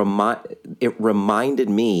it reminded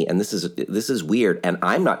me, and this is weird, and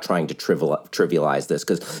I'm not trying to trivialize this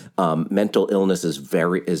because mental illness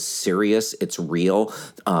is serious, it's real.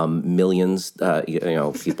 Millions,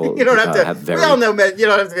 people. You don't have to. Have we all know. You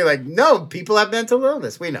don't have to be like, no, people have mental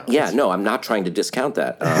illness. We know. Yeah, no, I'm not trying to discount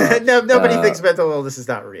that. Nobody thinks mental illness is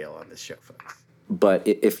not real on this show, folks. But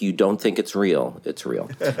if you don't think it's real, it's real.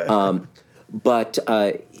 But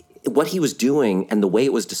what he was doing and the way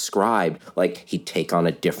it was described, like he'd take on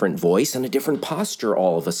a different voice and a different posture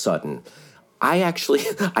all of a sudden.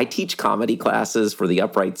 I teach comedy classes for the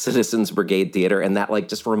Upright Citizens Brigade Theater, and that like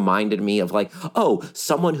just reminded me of like, oh,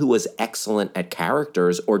 someone who was excellent at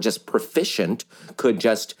characters or just proficient could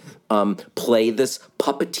just play this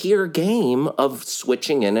puppeteer game of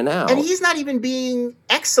switching in and out. And he's not even being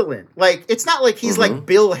excellent. Like, it's not like he's like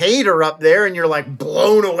Bill Hader up there and you're like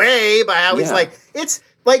blown away by how he's like, it's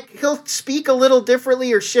like he'll speak a little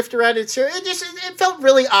differently or shift around. It felt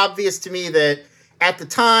really obvious to me that at the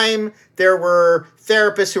time, there were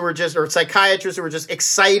therapists or psychiatrists who were just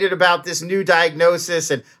excited about this new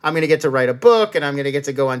diagnosis, and I'm going to get to write a book, and I'm going to get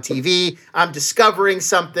to go on TV. I'm discovering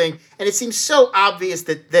something, and it seems so obvious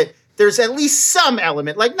that there's at least some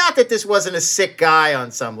element, like not that this wasn't a sick guy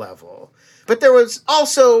on some level, but there was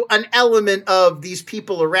also an element of these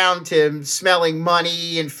people around him smelling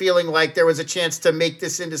money and feeling like there was a chance to make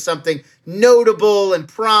this into something notable and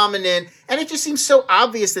prominent. And it just seems so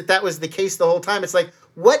obvious that was the case the whole time. It's like,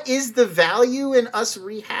 what is the value in us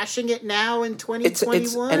rehashing it now in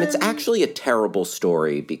 2021? And it's actually a terrible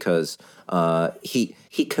story because he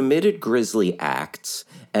committed grisly acts,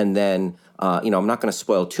 and then I'm not going to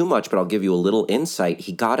spoil too much, but I'll give you a little insight.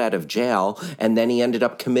 He got out of jail, and then he ended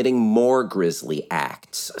up committing more grisly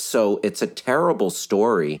acts. So it's a terrible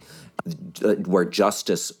story where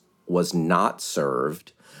justice was not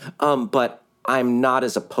served. But I'm not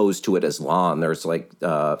as opposed to it as Lon. There's like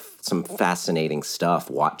some fascinating stuff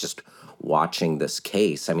just watching this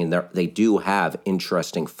case. I mean, they do have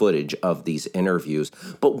interesting footage of these interviews.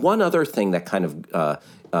 But one other thing that kind of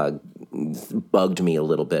bugged me a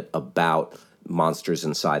little bit about Monsters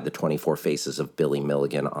Inside the 24 Faces of Billy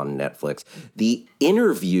Milligan on Netflix, the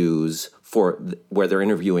interviews where they're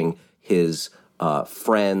interviewing his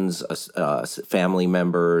friends, family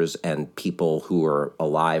members, and people who were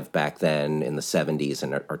alive back then in the 70s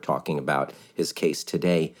and are talking about his case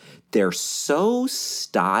today, they're so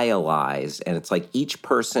stylized, and it's like each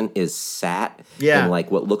person is sat in like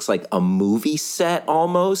what looks like a movie set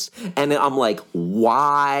almost, and I'm like,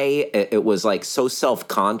 why? It was like so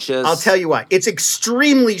self-conscious. I'll tell you why. It's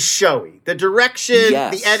extremely showy. The direction,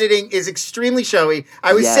 the editing is extremely showy.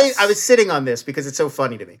 I was sitting on this because it's so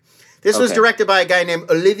funny to me. This was directed by a guy named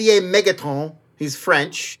Olivier Megatron. He's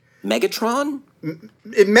French. Megatron?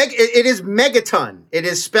 It is Megaton. It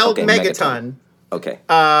is spelled Megaton. Okay.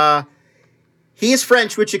 He is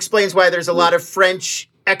French, which explains why there's a lot of French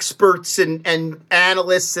experts and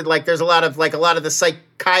analysts, and like there's a lot of the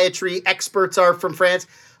psychiatry experts are from France.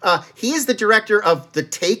 He is the director of the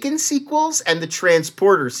Taken sequels and the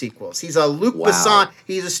Transporter sequels. He's a Luc Besson.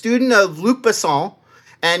 He's a student of Luc Besson.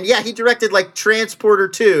 And yeah, he directed like Transporter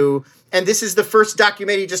 2, and this is the first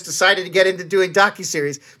documentary he just decided to get into doing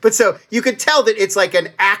docuseries. But so you could tell that it's like an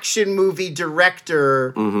action movie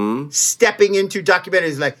director stepping into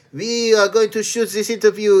documentaries like, we are going to shoot this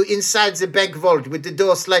interview inside the bank vault with the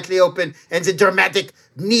door slightly open and the dramatic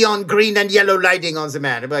neon green and yellow lighting on the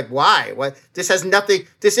man. I'm like, why? What? This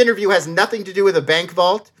interview has nothing to do with a bank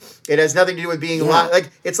vault. It has nothing to do with being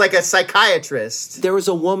it's like a psychiatrist. There was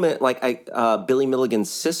a woman, Billy Milligan's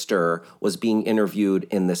sister was being interviewed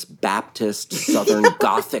in this Baptist Southern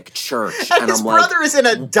Gothic church. And his brother is in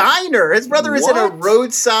a diner. His brother is in a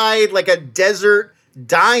roadside, like a desert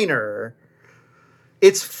diner.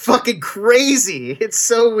 It's fucking crazy. It's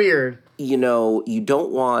so weird. You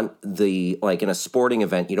don't want in a sporting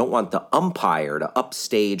event, you don't want the umpire to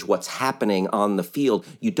upstage what's happening on the field.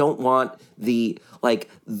 You don't want the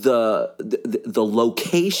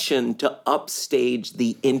location to upstage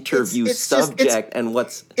the interview subject and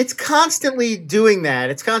what's... It's constantly doing that.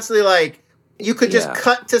 It's constantly like, you could just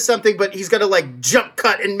cut to something, but he's got to jump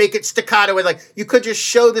cut and make it staccato. And you could just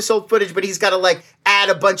show this old footage, but he's got to add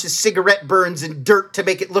a bunch of cigarette burns and dirt to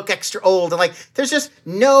make it look extra old. And there's just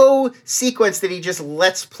no sequence that he just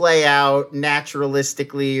lets play out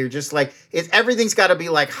naturalistically, or just everything's got to be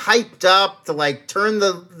hyped up to turn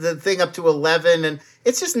the thing up to 11. And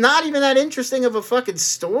it's just not even that interesting of a fucking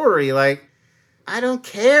story. I don't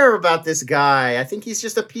care about this guy. I think he's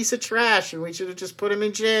just a piece of trash, and we should have just put him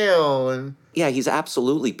in jail. And Yeah, he's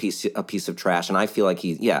absolutely a piece of trash, and I feel like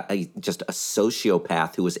he's just a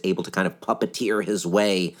sociopath who was able to kind of puppeteer his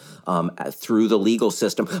way through the legal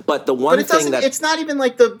system. But the one thing that it's not even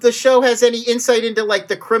like the show has any insight into like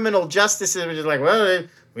the criminal justice system. It's just like, well,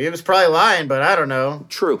 he was probably lying, but I don't know.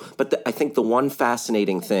 True, but I think the one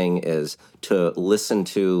fascinating thing is to listen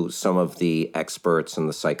to some of the experts and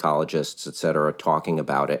the psychologists, et cetera, talking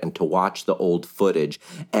about it, and to watch the old footage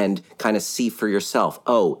and kind of see for yourself,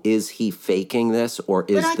 oh, is he faking this or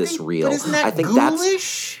is this real? But isn't that I think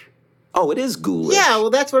ghoulish? Oh, it is ghoulish. Yeah, well,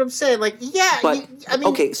 that's what I'm saying. Like, yeah, but I mean,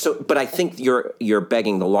 okay, but I think you're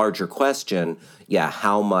begging the larger question. Yeah,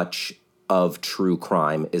 how much of true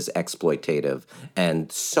crime is exploitative, and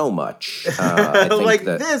so much. I think like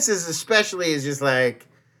this is especially is just like,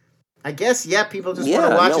 I guess people just want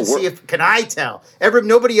to watch and see if can I tell.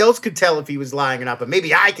 Nobody else could tell if he was lying or not, but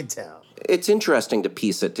maybe I could tell. It's interesting to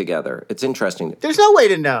piece it together. It's interesting. There's no way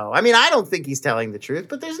to know. I mean, I don't think he's telling the truth,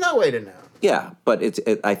 but there's no way to know. Yeah, but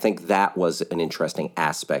I think that was an interesting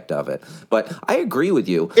aspect of it. But I agree with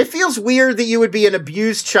you. It feels weird that you would be an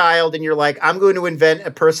abused child and you're like, I'm going to invent a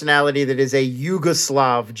personality that is a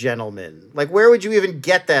Yugoslav gentleman. Like, where would you even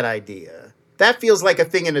get that idea? That feels like a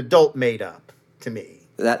thing an adult made up to me.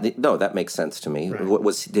 That makes sense to me.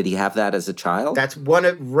 Right. Did he have that as a child? That's one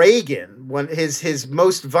of Reagan, his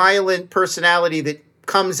most violent personality that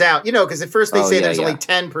comes out, because at first they say there's only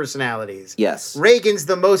 10 personalities. Yes. Reagan's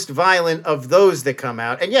the most violent of those that come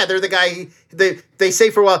out. And they're the guy, they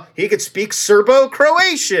say for a while, he could speak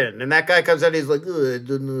Serbo-Croatian. And that guy comes out and he's like, oh, I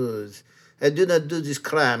don't know. I do not do this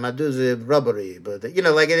crime. I do the robbery. But,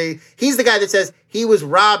 he's the guy that says he was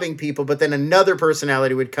robbing people, but then another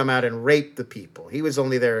personality would come out and rape the people. He was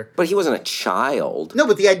only there. But he wasn't a child. No,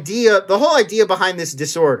 but the whole idea behind this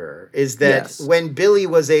disorder is that when Billy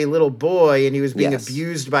was a little boy and he was being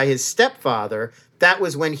abused by his stepfather, that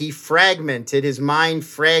was when his mind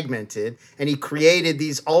fragmented, and he created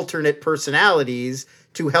these alternate personalities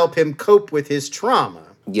to help him cope with his trauma.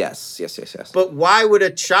 Yes. But why would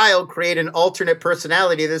a child create an alternate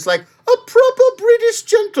personality that's like a proper British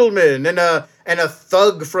gentleman and a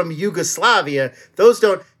thug from Yugoslavia? Those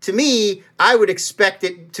don't. To me, I would expect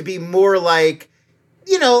it to be more like,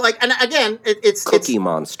 and again, it's Cookie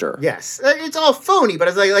Monster. Yes, it's all phony, but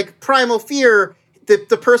it's like Primal Fear.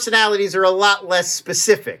 The personalities are a lot less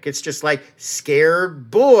specific. It's just like scared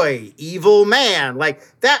boy, evil man. Like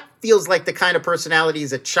that feels like the kind of personality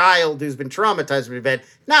as a child who's been traumatized with an event,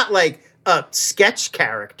 not like a sketch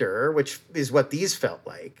character, which is what these felt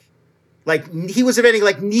like. Like he was inventing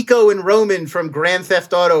like Nico and Roman from Grand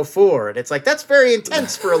Theft Auto 4. And it's like, that's very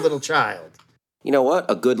intense for a little child. You know what?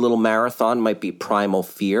 A good little marathon might be Primal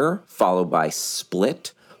Fear, followed by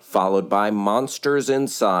Split, followed by Monsters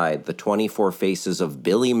Inside, The 24 Faces of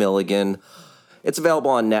Billy Milligan. It's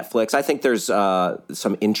available on Netflix. I think there's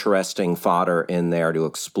some interesting fodder in there to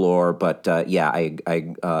explore, but I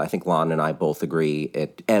think Lon and I both agree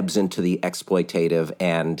it ebbs into the exploitative,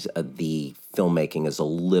 and the filmmaking is a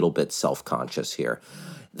little bit self-conscious here.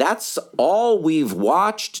 That's all we've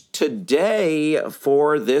watched today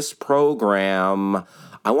for this program.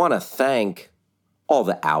 I want to thank all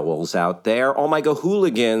the owls out there, all my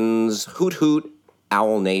Gahooligans, Hoot Hoot,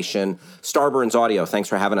 Owl Nation, Starburns Audio, thanks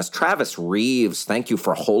for having us. Travis Reeves, thank you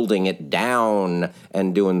for holding it down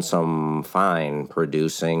and doing some fine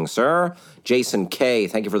producing, sir. Jason K,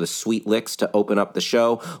 thank you for the sweet licks to open up the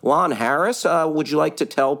show. Lon Harris, would you like to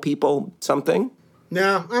tell people something?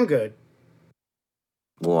 No, I'm good.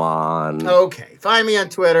 Lon. Okay. Find me on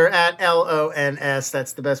Twitter at LONS.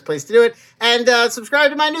 That's the best place to do it. And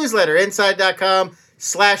subscribe to my newsletter,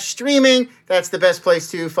 inside.com/streaming. That's the best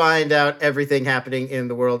place to find out everything happening in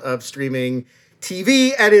the world of streaming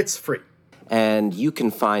TV, and it's free. And you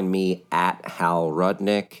can find me at Hal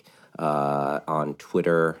Rudnick on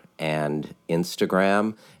Twitter and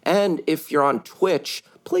Instagram. And if you're on Twitch,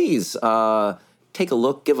 please take a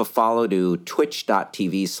look, give a follow to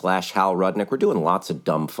twitch.tv/Hal Rudnick. We're doing lots of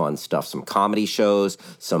dumb, fun stuff. Some comedy shows,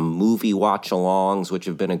 some movie watch-alongs, which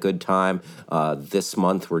have been a good time. This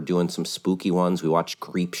month, we're doing some spooky ones. We watched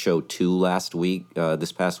Creepshow 2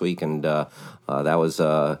 this past week, and that was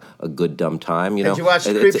a good, dumb time. Did you watch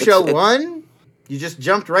Creepshow 1? You just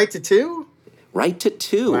jumped right to 2? Right to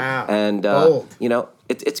 2. Wow. And, bold.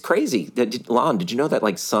 It's crazy. Lon, did you know that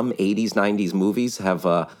like some 80s, 90s movies have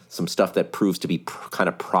some stuff that proves to be kind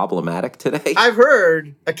of problematic today? I've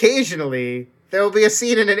heard occasionally there will be a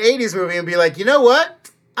scene in an 80s movie and be like, you know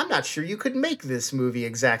what? I'm not sure you could make this movie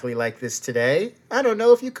exactly like this today. I don't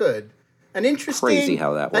know if you could. Crazy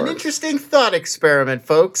how that works. An interesting thought experiment,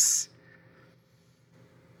 folks.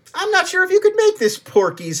 I'm not sure if you could make this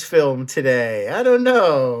Porky's film today. I don't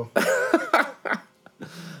know.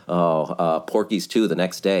 Porky's 2 the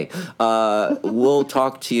next day. We'll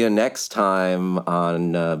talk to you next time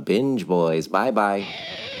on Binge Boys. Bye-bye.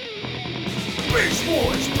 Binge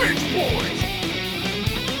Boys, Binge Boys.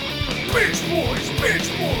 Binge Boys, Binge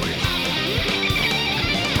Boys.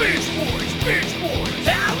 Binge Boys, Binge Boys.